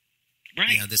 Right.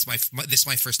 You know, this is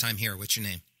my first time here. What's your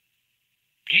name?"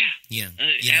 Yeah.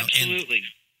 Absolutely.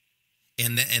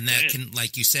 And that can,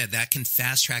 like you said, that can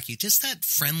fast track you. Just that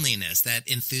friendliness, that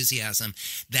enthusiasm,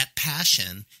 that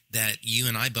passion that you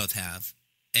and I both have,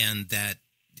 and that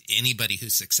anybody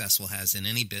who's successful has in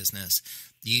any business.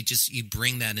 You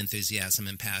bring that enthusiasm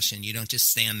and passion. You don't just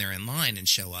stand there in line and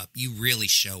show up. You really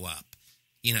show up.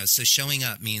 You know, so showing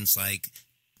up means like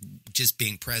just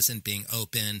being present, being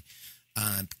open,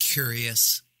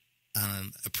 curious,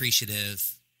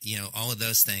 appreciative, you know, all of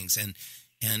those things. And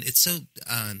it's so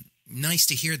nice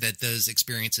to hear that those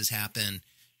experiences happen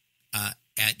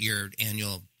at your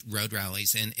annual road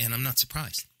rallies. And I'm not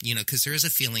surprised, you know, because there is a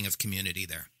feeling of community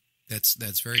there.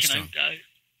 That's very strong.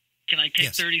 Can I take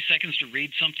 30 seconds to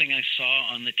read something I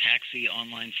saw on the Taxi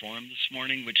online forum this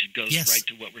morning, which goes right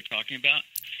to what we're talking about?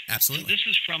 Absolutely. So this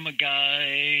is from a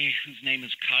guy whose name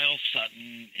is Kyle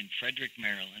Sutton in Frederick,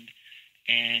 Maryland,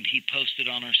 and he posted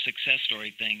on our success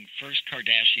story thing, first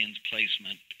Kardashians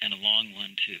placement, and a long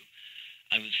one, too.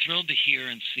 I was thrilled to hear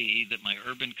and see that my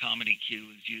urban comedy cue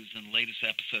was used in the latest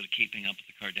episode of Keeping Up with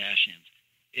the Kardashians.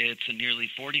 It's a nearly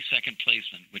 40-second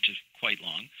placement, which is quite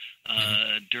long,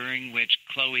 during which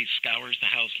Chloe scours the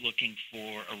house looking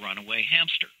for a runaway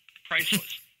hamster.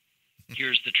 Priceless.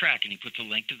 Here's the track, and he puts a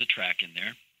link to the track in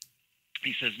there.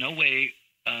 He says, no way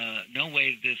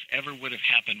this ever would have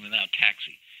happened without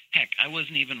Taxi. Heck, I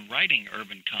wasn't even writing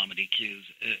urban comedy cues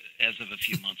as of a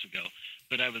few months ago,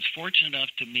 but I was fortunate enough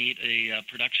to meet a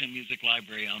production music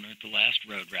library owner at the last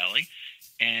Road Rally,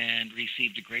 and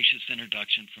received a gracious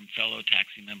introduction from fellow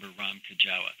Taxi member Ron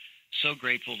Kajawa. So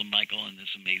grateful to Michael and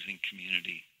this amazing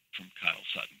community from Kyle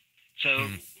Sutton. So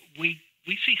we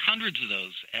see hundreds of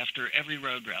those after every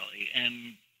road rally,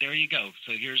 and there you go.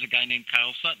 So here's a guy named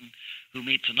Kyle Sutton who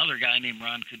meets another guy named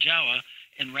Ron Kajawa,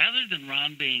 and rather than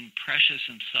Ron being precious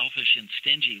and selfish and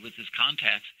stingy with his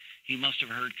contacts, he must have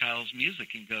heard Kyle's music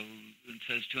and go and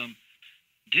says to him,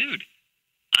 "Dude,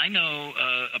 I know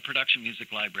a production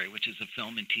music library, which is a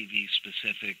film and TV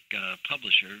specific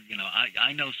publisher. You know,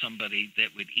 I know somebody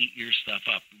that would eat your stuff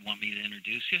up. Want me to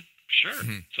introduce you?" Sure.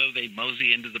 So they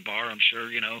mosey into the bar, I'm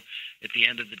sure, you know, at the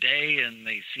end of the day, and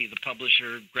they see the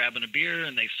publisher grabbing a beer,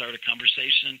 and they start a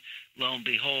conversation. Lo and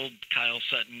behold, Kyle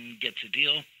Sutton gets a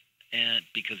deal, and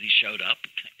because he showed up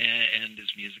and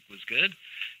his music was good,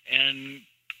 and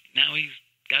now he's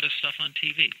got his stuff on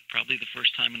TV. Probably the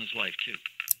first time in his life, too.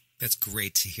 That's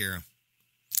great to hear.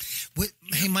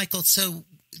 Hey, Michael, so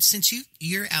since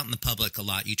you're out in the public a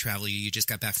lot, you travel, you just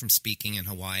got back from speaking in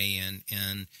Hawaii,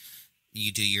 and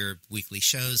you do your weekly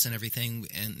shows and everything,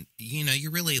 and, you know,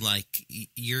 you're really like,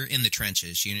 you're in the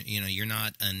trenches. You know, you're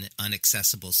not an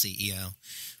unaccessible CEO.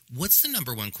 What's the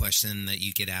number one question that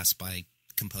you get asked by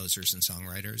composers and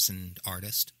songwriters and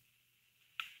artists?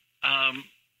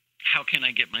 How can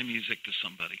I get my music to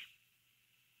somebody?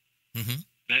 Mm-hmm.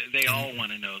 They all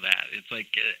want to know that. It's like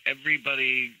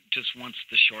everybody just wants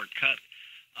the shortcut.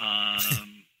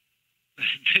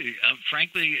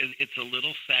 Frankly, it's a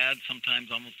little sad,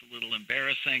 sometimes almost a little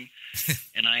embarrassing,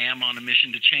 and I am on a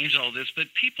mission to change all this,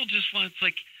 but people just want, it's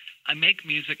like, I make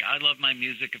music. I love my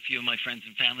music. A few of my friends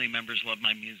and family members love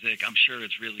my music. I'm sure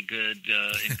it's really good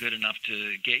and good enough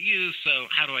to get used. So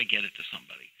how do I get it to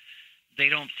somebody? They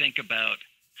don't think about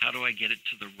how do I get it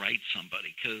to the right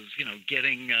somebody? Because,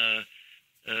 getting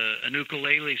an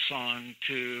ukulele song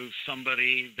to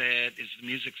somebody that is the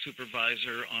music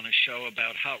supervisor on a show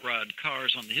about hot rod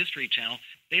cars on the History Channel,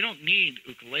 they don't need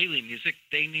ukulele music.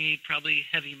 They need probably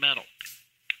heavy metal.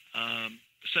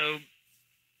 So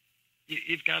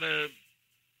you've got to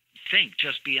think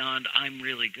just beyond I'm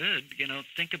really good.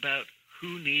 Think about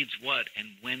who needs what and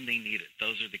when they need it.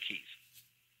 Those are the keys.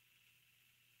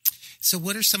 So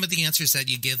what are some of the answers that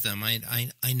you give them?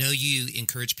 I know you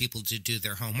encourage people to do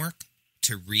their homework,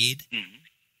 to read.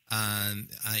 Mm-hmm.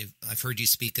 I've heard you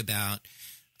speak about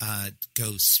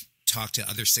go talk to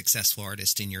other successful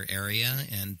artists in your area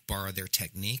and borrow their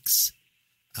techniques.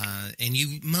 And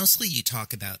you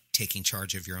talk about taking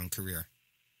charge of your own career.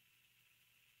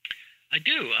 I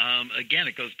do. Again,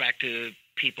 it goes back to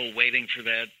people waiting for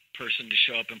that person to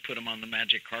show up and put them on the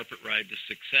magic carpet ride to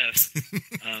success.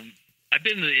 I've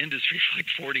been in the industry for like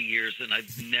 40 years, and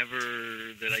I've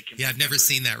never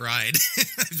seen that ride.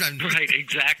 Right,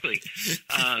 exactly.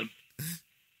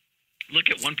 Look,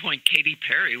 at one point, Katy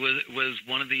Perry was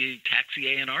one of the Taxi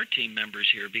A&R team members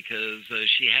here because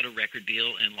she had a record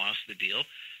deal and lost the deal,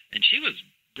 and she was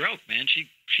broke, man.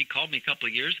 She called me a couple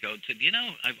of years ago and said,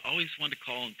 I've always wanted to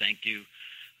call and thank you.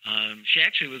 She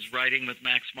actually was writing with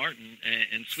Max Martin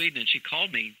in Sweden, and she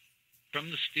called me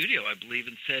from the studio, I believe,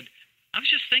 and said, I was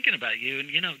just thinking about you,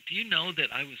 and, do you know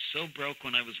that I was so broke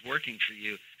when I was working for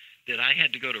you that I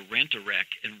had to go to Rent-A-Wreck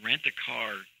and rent a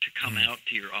car to come out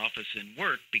to your office and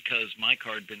work because my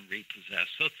car had been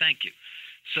repossessed. So thank you.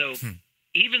 So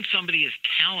even somebody is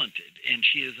talented, and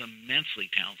she is immensely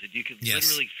talented. You could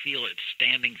literally feel it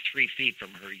standing 3 feet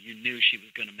from her. You knew she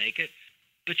was going to make it,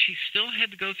 but she still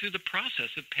had to go through the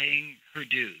process of paying her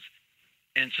dues.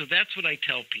 And so that's what I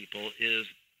tell people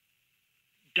is,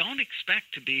 don't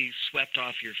expect to be swept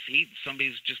off your feet.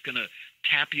 Somebody's just going to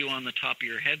tap you on the top of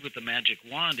your head with a magic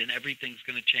wand and everything's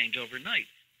going to change overnight.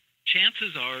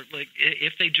 Chances are, like,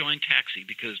 if they join Taxi,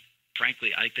 because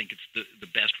frankly, I think it's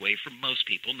the best way for most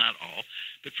people, not all,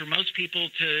 but for most people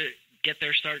to get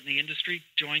their start in the industry,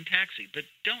 join Taxi. But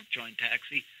don't join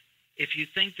Taxi if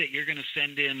you think that you're going to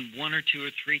send in 1 or 2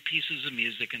 or 3 pieces of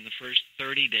music in the first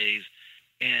 30 days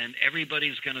and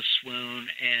everybody's going to swoon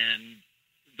and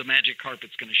the magic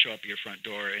carpet's going to show up at your front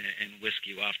door and whisk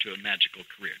you off to a magical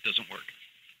career. It doesn't work.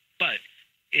 But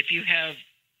if you have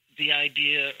the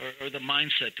idea or the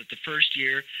mindset that the first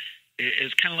year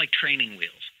is kind of like training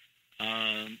wheels,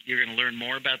 you're going to learn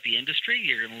more about the industry.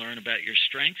 You're going to learn about your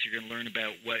strengths. You're going to learn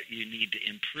about what you need to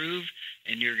improve.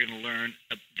 And you're going to learn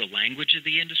the language of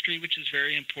the industry, which is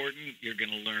very important. You're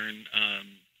going to learn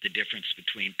the difference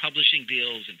between publishing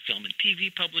deals and film and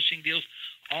TV publishing deals.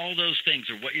 All those things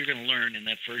are what you're going to learn in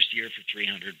that first year for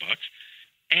 $300.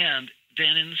 And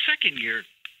then in the second year,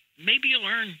 maybe you'll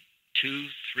earn $200,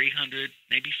 $300,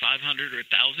 maybe $500 or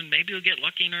 $1,000. Maybe you'll get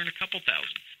lucky and earn a couple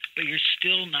thousand. But you're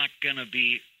still not going to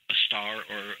be a star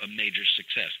or a major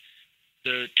success.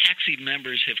 The Taxi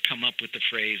members have come up with the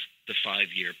phrase, the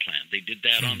 5-year plan. They did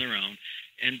that on their own.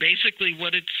 And basically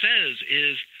what it says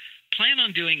is plan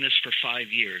on doing this for 5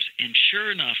 years. And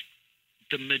sure enough,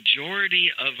 the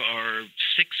majority of our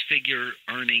 6-figure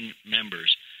earning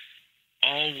members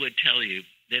all would tell you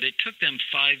that it took them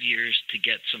 5 years to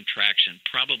get some traction,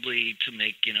 probably to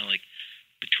make, like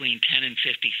between 10 and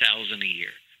 50,000 a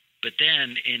year. But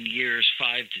then in years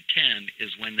 5 to 10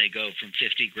 is when they go from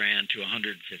 50 grand to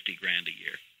 150 grand a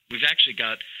year. We've actually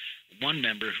got one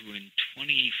member who in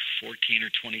 2014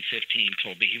 or 2015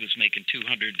 told me he was making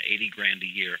 280 grand a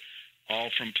year,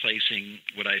 all from placing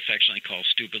what I affectionately call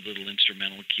stupid little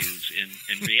instrumental cues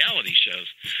in reality shows.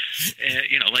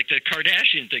 Like the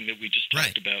Kardashian thing that we just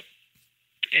talked about.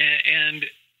 And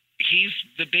he's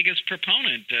the biggest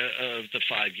proponent of the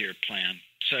 5-year plan.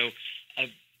 So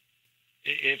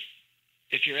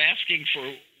if you're asking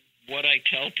for what I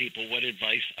tell people, what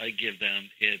advice I give them,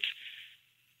 it's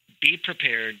be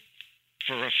prepared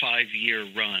for a 5-year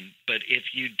run. But if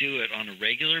you do it on a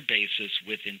regular basis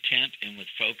with intent and with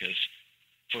focus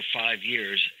for 5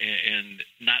 years and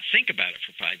not think about it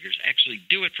for 5 years, actually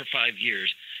do it for 5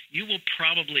 years, you will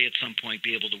probably at some point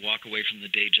be able to walk away from the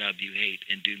day job you hate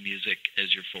and do music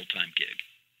as your full-time gig.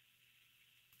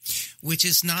 Which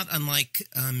is not unlike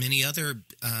many other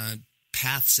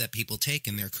paths that people take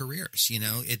in their careers.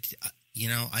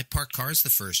 I parked cars the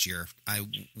first year I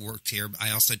worked here.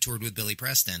 I also toured with Billy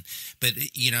Preston, but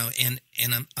and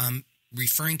I'm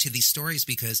referring to these stories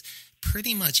because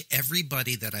pretty much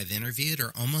everybody that I've interviewed,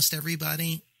 or almost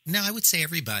everybody, No, I would say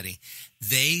everybody.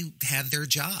 They had their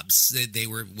jobs. They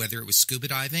were, whether it was scuba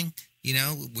diving,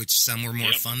 which some were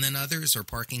more fun than others, or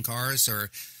parking cars, or,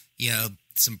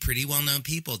 some pretty well-known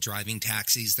people driving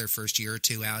taxis their first year or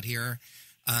two out here.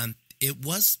 It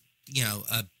was,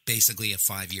 basically a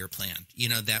 5-year plan,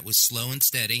 that was slow and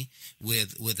steady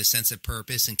with a sense of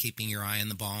purpose and keeping your eye on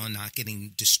the ball and not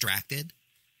getting distracted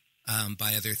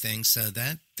by other things. So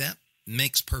that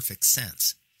makes perfect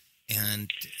sense. And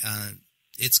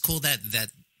it's cool that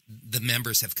the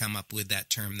members have come up with that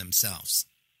term themselves.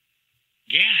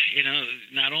 Yeah,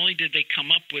 not only did they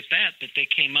come up with that, but they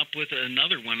came up with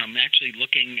another one. I'm actually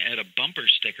looking at a bumper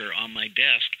sticker on my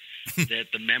desk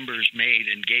that the members made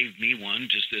and gave me one,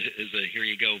 just as a here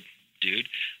you go, dude.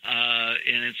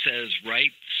 And it says,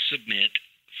 write, submit,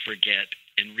 forget,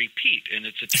 and repeat. And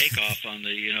it's a takeoff on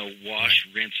the, wash,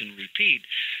 right. rinse, and repeat.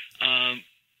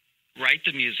 Write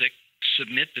the music,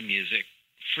 submit the music,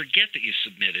 forget that you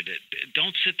submitted it.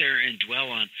 Don't sit there and dwell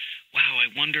on, wow, I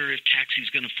wonder if Taxi's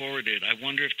going to forward it. I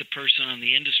wonder if the person on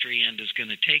the industry end is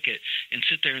going to take it, and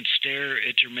sit there and stare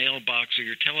at your mailbox or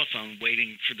your telephone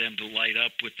waiting for them to light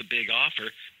up with the big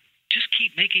offer. Just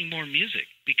keep making more music,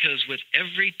 because with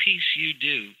every piece you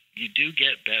do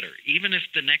get better. Even if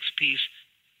the next piece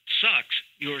sucks,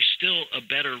 you're still a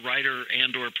better writer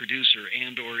and or producer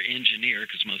and or engineer,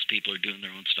 because most people are doing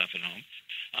their own stuff at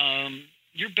home.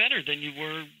 You're better than you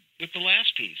were with the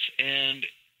last piece. And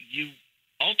you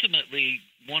ultimately,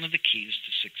 one of the keys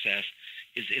to success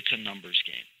is it's a numbers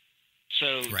game.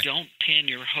 So right. Don't pin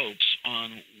your hopes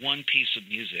on one piece of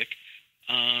music.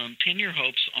 Pin your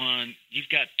hopes on, you've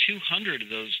got 200 of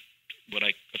those, what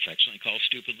I affectionately call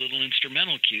stupid little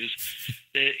instrumental cues.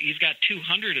 You've got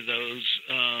 200 of those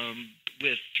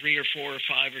with 3 or 4 or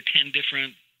 5 or 10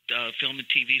 different film and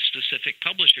TV specific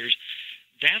publishers.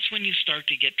 That's when you start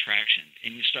to get traction,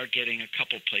 and you start getting a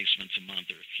couple placements a month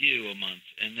or a few a month,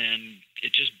 and then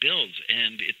it just builds.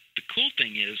 And the cool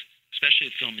thing is, especially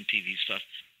with film and TV stuff,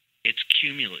 it's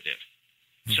cumulative.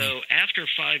 Mm-hmm. So after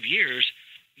 5 years,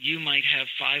 you might have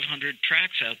 500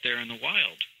 tracks out there in the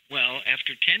wild. Well,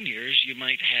 after 10 years, you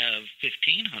might have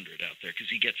 1,500 out there, because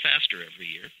you get faster every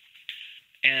year.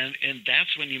 And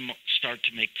that's when you start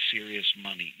to make serious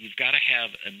money. You've got to have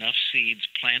enough seeds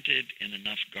planted in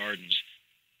enough gardens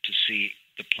to see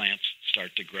the plants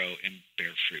start to grow and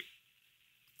bear fruit.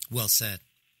 Well said.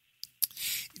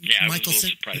 Yeah, Michael, I was a little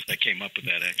surprised I came up with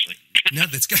that, actually. No,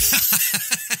 that's good.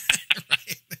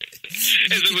 Right.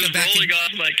 As it was rolling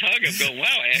off my tongue, I'm going, wow,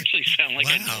 I actually sound like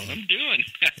I know what I'm doing.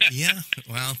 Yeah,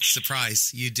 well,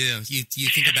 surprise, you do. You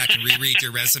can go back and reread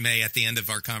your resume at the end of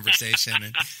our conversation,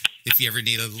 and if you ever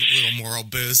need a little moral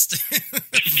boost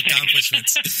of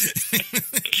accomplishments.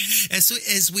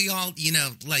 As we all,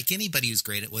 like anybody who's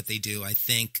great at what they do, I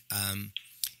think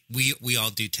we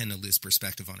all do tend to lose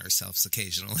perspective on ourselves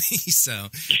occasionally. So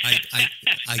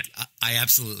I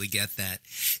absolutely get that.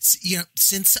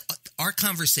 Since our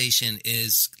conversation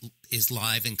is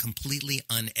live and completely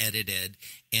unedited,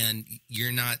 and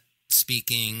you're not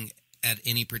speaking at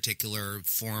any particular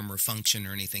form or function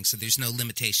or anything, so there's no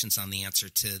limitations on the answer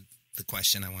to the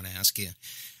question I want to ask you.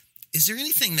 Is there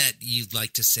anything that you'd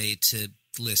like to say to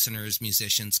listeners,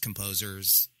 musicians,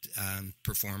 composers,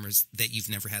 performers that you've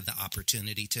never had the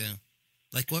opportunity to?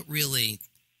 Like, what really,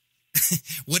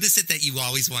 what is it that you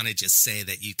always want to just say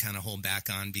that you kind of hold back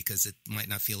on because it might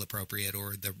not feel appropriate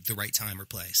or the right time or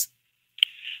place?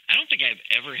 I don't think I've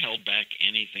ever held back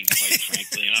anything, quite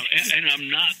frankly. And I'm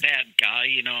not that guy.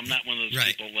 I'm not one of those right.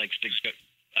 people who likes to go.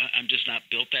 I'm just not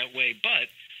built that way. But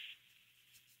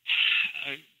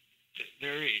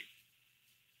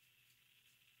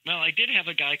I did have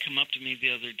a guy come up to me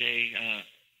the other day,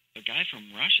 a guy from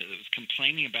Russia that was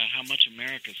complaining about how much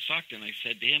America sucked. And I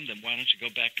said to him, then why don't you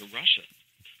go back to Russia?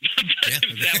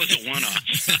 That was a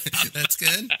one-off. That's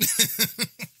good.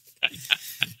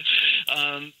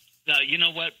 Now, you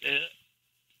know what?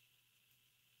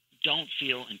 Don't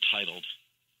feel entitled.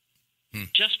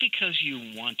 Just because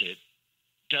you want it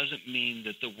doesn't mean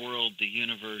that the world, the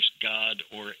universe, God,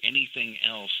 or anything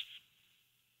else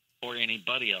or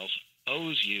anybody else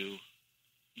owes you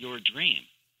your dream.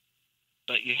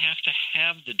 But you have to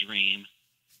have the dream,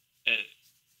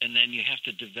 and then you have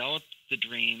to develop the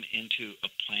dream into a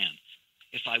plan.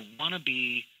 If I want to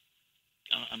be,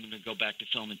 I'm going to go back to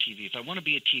film and TV. If I want to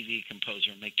be a TV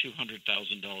composer and make $200,000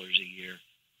 a year,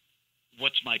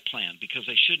 what's my plan? Because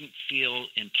I shouldn't feel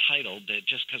entitled that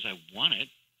just because I want it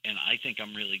and I think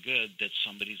I'm really good, that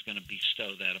somebody's going to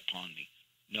bestow that upon me.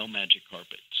 No magic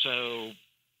carpet. So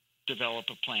develop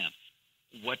a plan.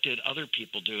 what did other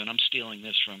people do? And I'm stealing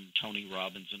this from Tony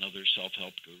Robbins and other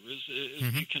self-help gurus.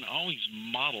 You can always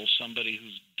model somebody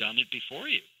who's done it before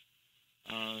you.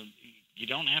 You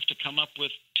don't have to come up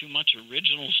with too much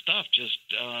original stuff. Just,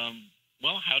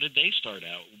 how did they start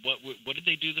out? What did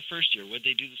they do the first year? What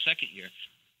did they do the second year?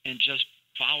 And just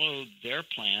follow their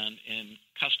plan and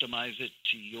customize it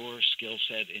to your skill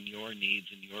set and your needs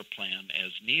and your plan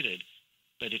as needed.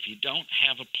 But if you don't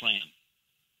have a plan,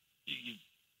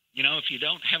 if you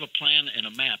don't have a plan and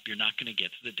a map, you're not going to get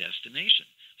to the destination.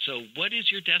 So what is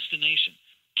your destination?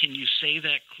 Can you say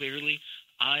that clearly?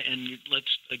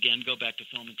 Let's, again, go back to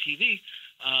film and TV.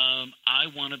 I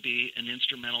want to be an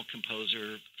instrumental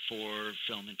composer for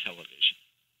film and television.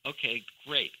 Okay,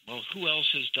 great. Well, who else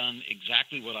has done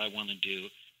exactly what I want to do?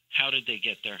 How did they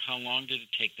get there? How long did it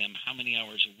take them? How many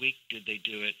hours a week did they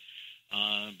do it?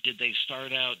 Did they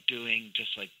start out doing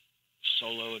just like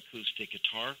solo acoustic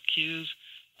guitar cues?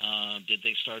 Did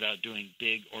they start out doing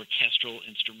big orchestral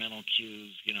instrumental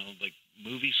cues, like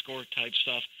movie score type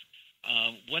stuff?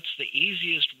 What's the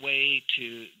easiest way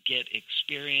to get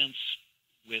experience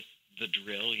with the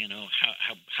drill?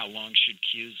 How long should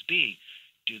cues be?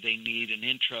 Do they need an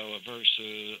intro, a verse,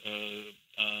 a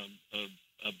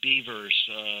B verse,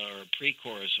 or a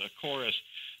pre-chorus, a chorus,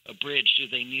 a bridge? Do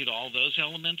they need all those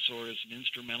elements, or is an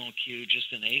instrumental cue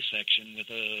just an A section with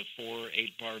a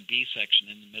 4-8 bar B section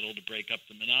in the middle to break up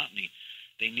the monotony?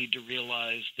 They need to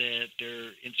realize that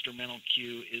their instrumental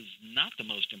cue is not the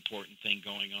most important thing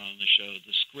going on in the show.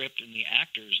 The script and the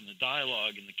actors and the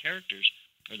dialogue and the characters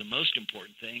are the most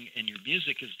important thing, and your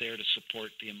music is there to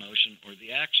support the emotion or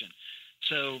the action.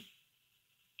 So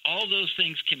all those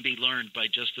things can be learned by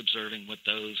just observing what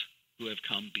those who have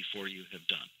come before you have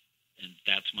done. And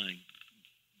that's my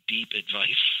deep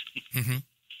advice. Mm-hmm.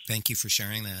 Thank you for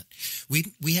sharing that.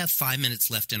 We have 5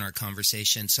 minutes left in our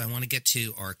conversation, so I want to get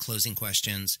to our closing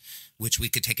questions, which we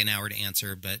could take an hour to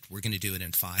answer, but we're going to do it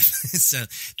in 5.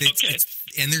 Okay.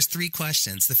 And there's 3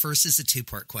 questions. The first is a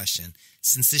 2-part question.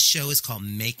 Since this show is called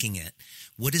Making It,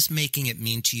 what does making it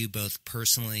mean to you both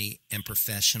personally and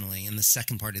professionally? And the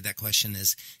second part of that question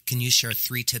is, can you share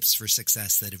 3 tips for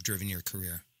success that have driven your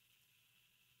career?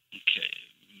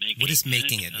 Okay. What does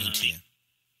making it mean to you?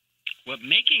 What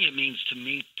making it means to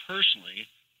me personally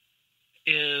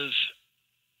is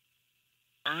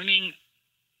earning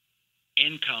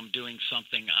income doing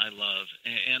something I love.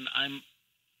 And I'm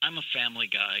a family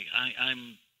guy. I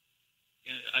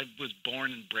was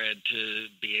born and bred to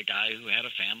be a guy who had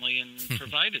a family and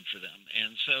provided for them.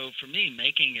 And so for me,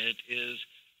 making it is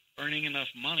earning enough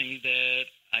money that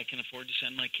I can afford to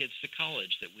send my kids to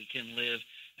college, that we can live.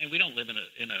 And we don't live in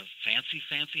a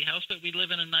fancy house, but we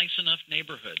live in a nice enough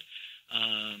neighborhood.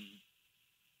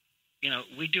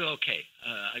 We do okay.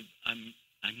 I'm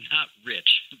not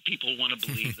rich. People want to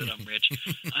believe that I'm rich.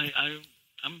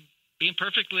 I'm being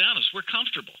perfectly honest. We're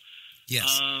comfortable.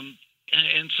 Yes.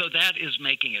 And so that is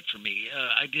making it for me.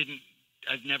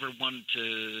 I've never wanted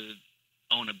to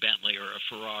own a Bentley or a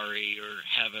Ferrari or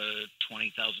have a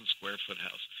 20,000 square foot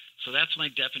house. So that's my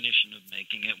definition of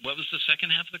making it. What was the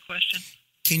second half of the question?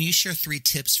 Can you share 3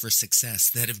 tips for success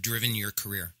that have driven your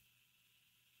career?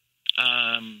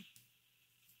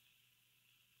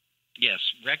 Yes,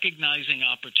 recognizing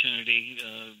opportunity.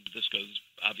 This goes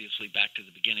obviously back to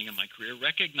the beginning of my career.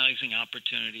 Recognizing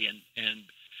opportunity and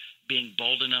being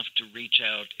bold enough to reach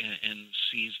out and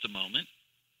seize the moment.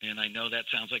 And I know that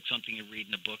sounds like something you read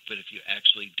in a book, but if you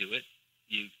actually do it,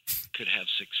 you could have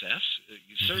success.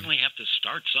 You certainly have to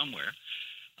start somewhere.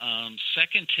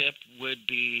 Second tip would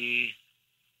be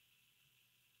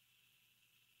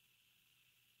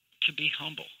to be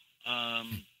humble.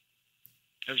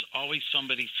 There's always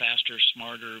somebody faster,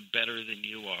 smarter, better than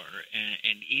you are.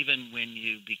 And even when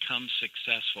you become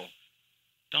successful,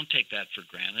 don't take that for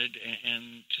granted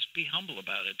and just be humble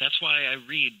about it. That's why I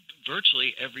read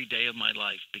virtually every day of my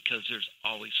life, because there's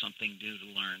always something new to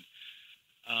learn.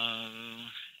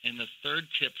 And the third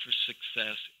tip for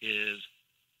success is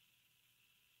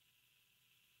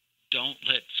don't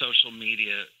let social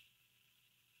media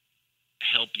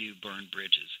help you burn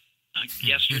bridges.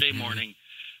 Yesterday morning,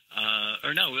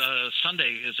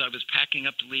 Sunday, as I was packing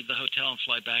up to leave the hotel and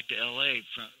fly back to L.A.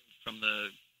 from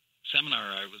the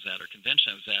seminar I was at, or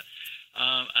convention I was at,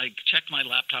 I checked my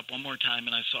laptop one more time,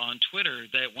 and I saw on Twitter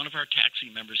that one of our taxi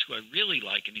members, who I really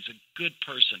like, and he's a good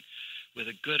person with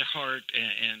a good heart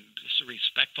and just a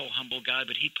respectful, humble guy,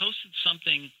 but he posted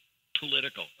something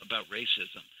political about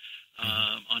racism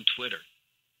on Twitter.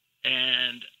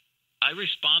 And I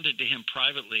responded to him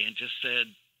privately and just said,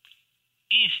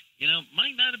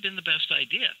 might not have been the best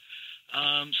idea.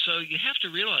 So you have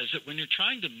to realize that when you're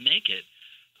trying to make it,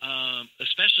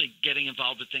 especially getting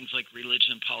involved with things like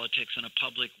religion and politics in a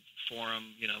public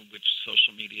forum, which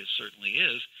social media certainly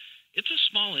is, it's a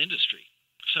small industry.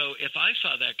 So if I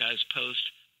saw that guy's post,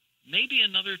 maybe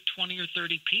another 20 or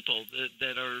 30 people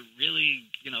that are really,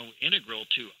 integral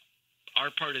to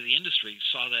our part of the industry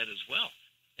saw that as well.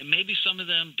 And maybe some of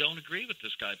them don't agree with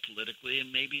this guy politically,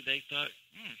 and maybe they thought,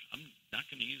 I'm not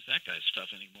going to use that guy's stuff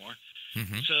anymore.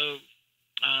 Mm-hmm. So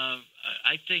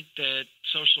I think that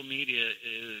social media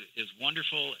is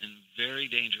wonderful and very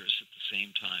dangerous at the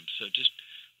same time. So just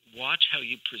watch how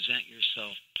you present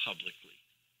yourself publicly.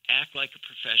 Act like a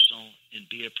professional and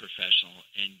be a professional,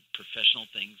 and professional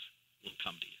things will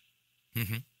come to you.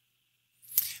 Mm-hmm.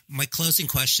 My closing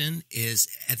question is,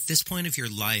 at this point of your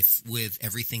life, with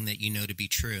everything that you know to be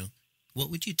true, what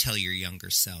would you tell your younger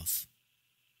self?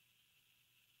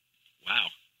 Wow,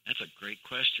 that's a great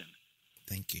question.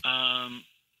 Thank you.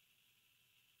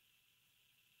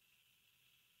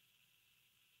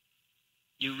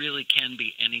 You really can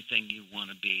be anything you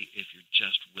want to be if you're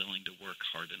just willing to work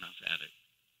hard enough at it.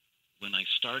 When I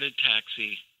started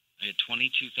Taxi, I had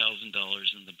 $22,000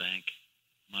 in the bank.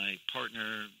 My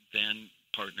partner,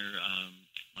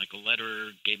 Michael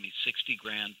Lederer, gave me $60,000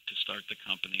 to start the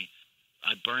company.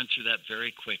 I burned through that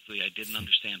very quickly. I didn't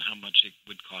understand how much it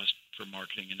would cost for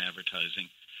marketing and advertising.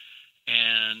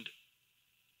 And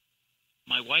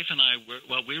my wife and I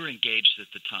we were engaged at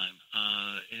the time,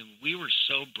 and we were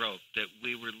so broke that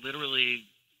we were literally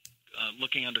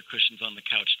looking under cushions on the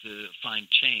couch to find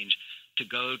change to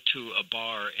go to a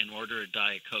bar and order a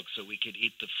Diet Coke so we could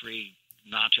eat the free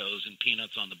nachos and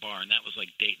peanuts on the bar, and that was like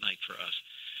date night for us.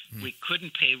 Mm. We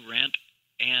couldn't pay rent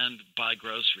and buy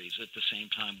groceries at the same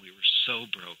time. We were so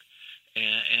broke.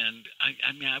 And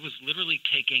I was literally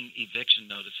taking eviction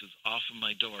notices off of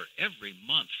my door every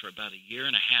month for about a year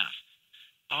and a half,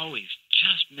 always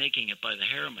just making it by the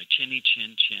hair of my chinny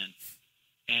chin.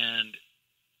 And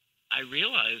I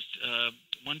realized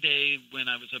one day when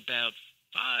I was about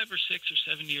 5 or 6 or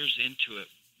 7 years into it,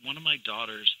 one of my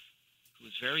daughters, who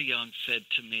was very young, said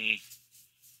to me,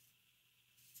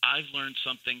 I've learned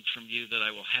something from you that I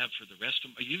will have for the rest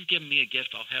of you've given me a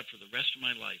gift I'll have for the rest of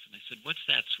my life. And I said, what's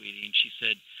that, sweetie? And she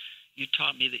said, you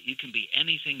taught me that you can be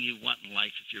anything you want in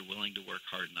life if you're willing to work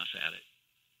hard enough at it.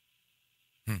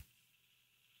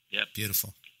 Yep.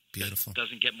 Beautiful. Beautiful. It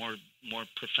doesn't get more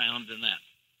profound than that.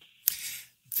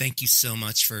 Thank you so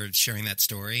much for sharing that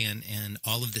story and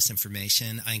all of this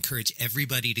information. I encourage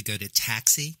everybody to go to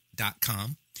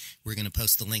taxi.com. We're going to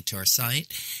post the link to our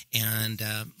site. And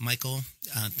Michael,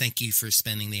 thank you for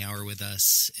spending the hour with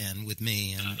us and with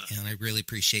me. And I really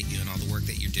appreciate you and all the work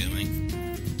that you're doing.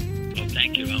 Well,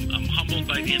 thank you. I'm humbled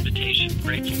by the invitation.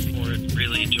 Grateful for it.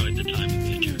 Really enjoyed the time with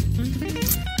you, Jerry.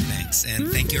 Thanks. And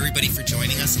thank you, everybody, for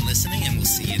joining us and listening. And we'll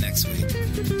see you next week.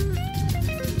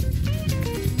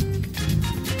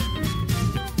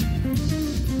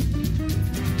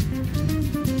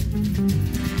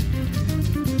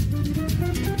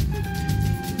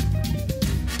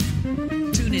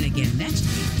 Again next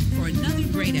week for another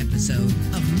great episode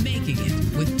of Making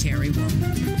It with Terry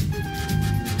Woolman.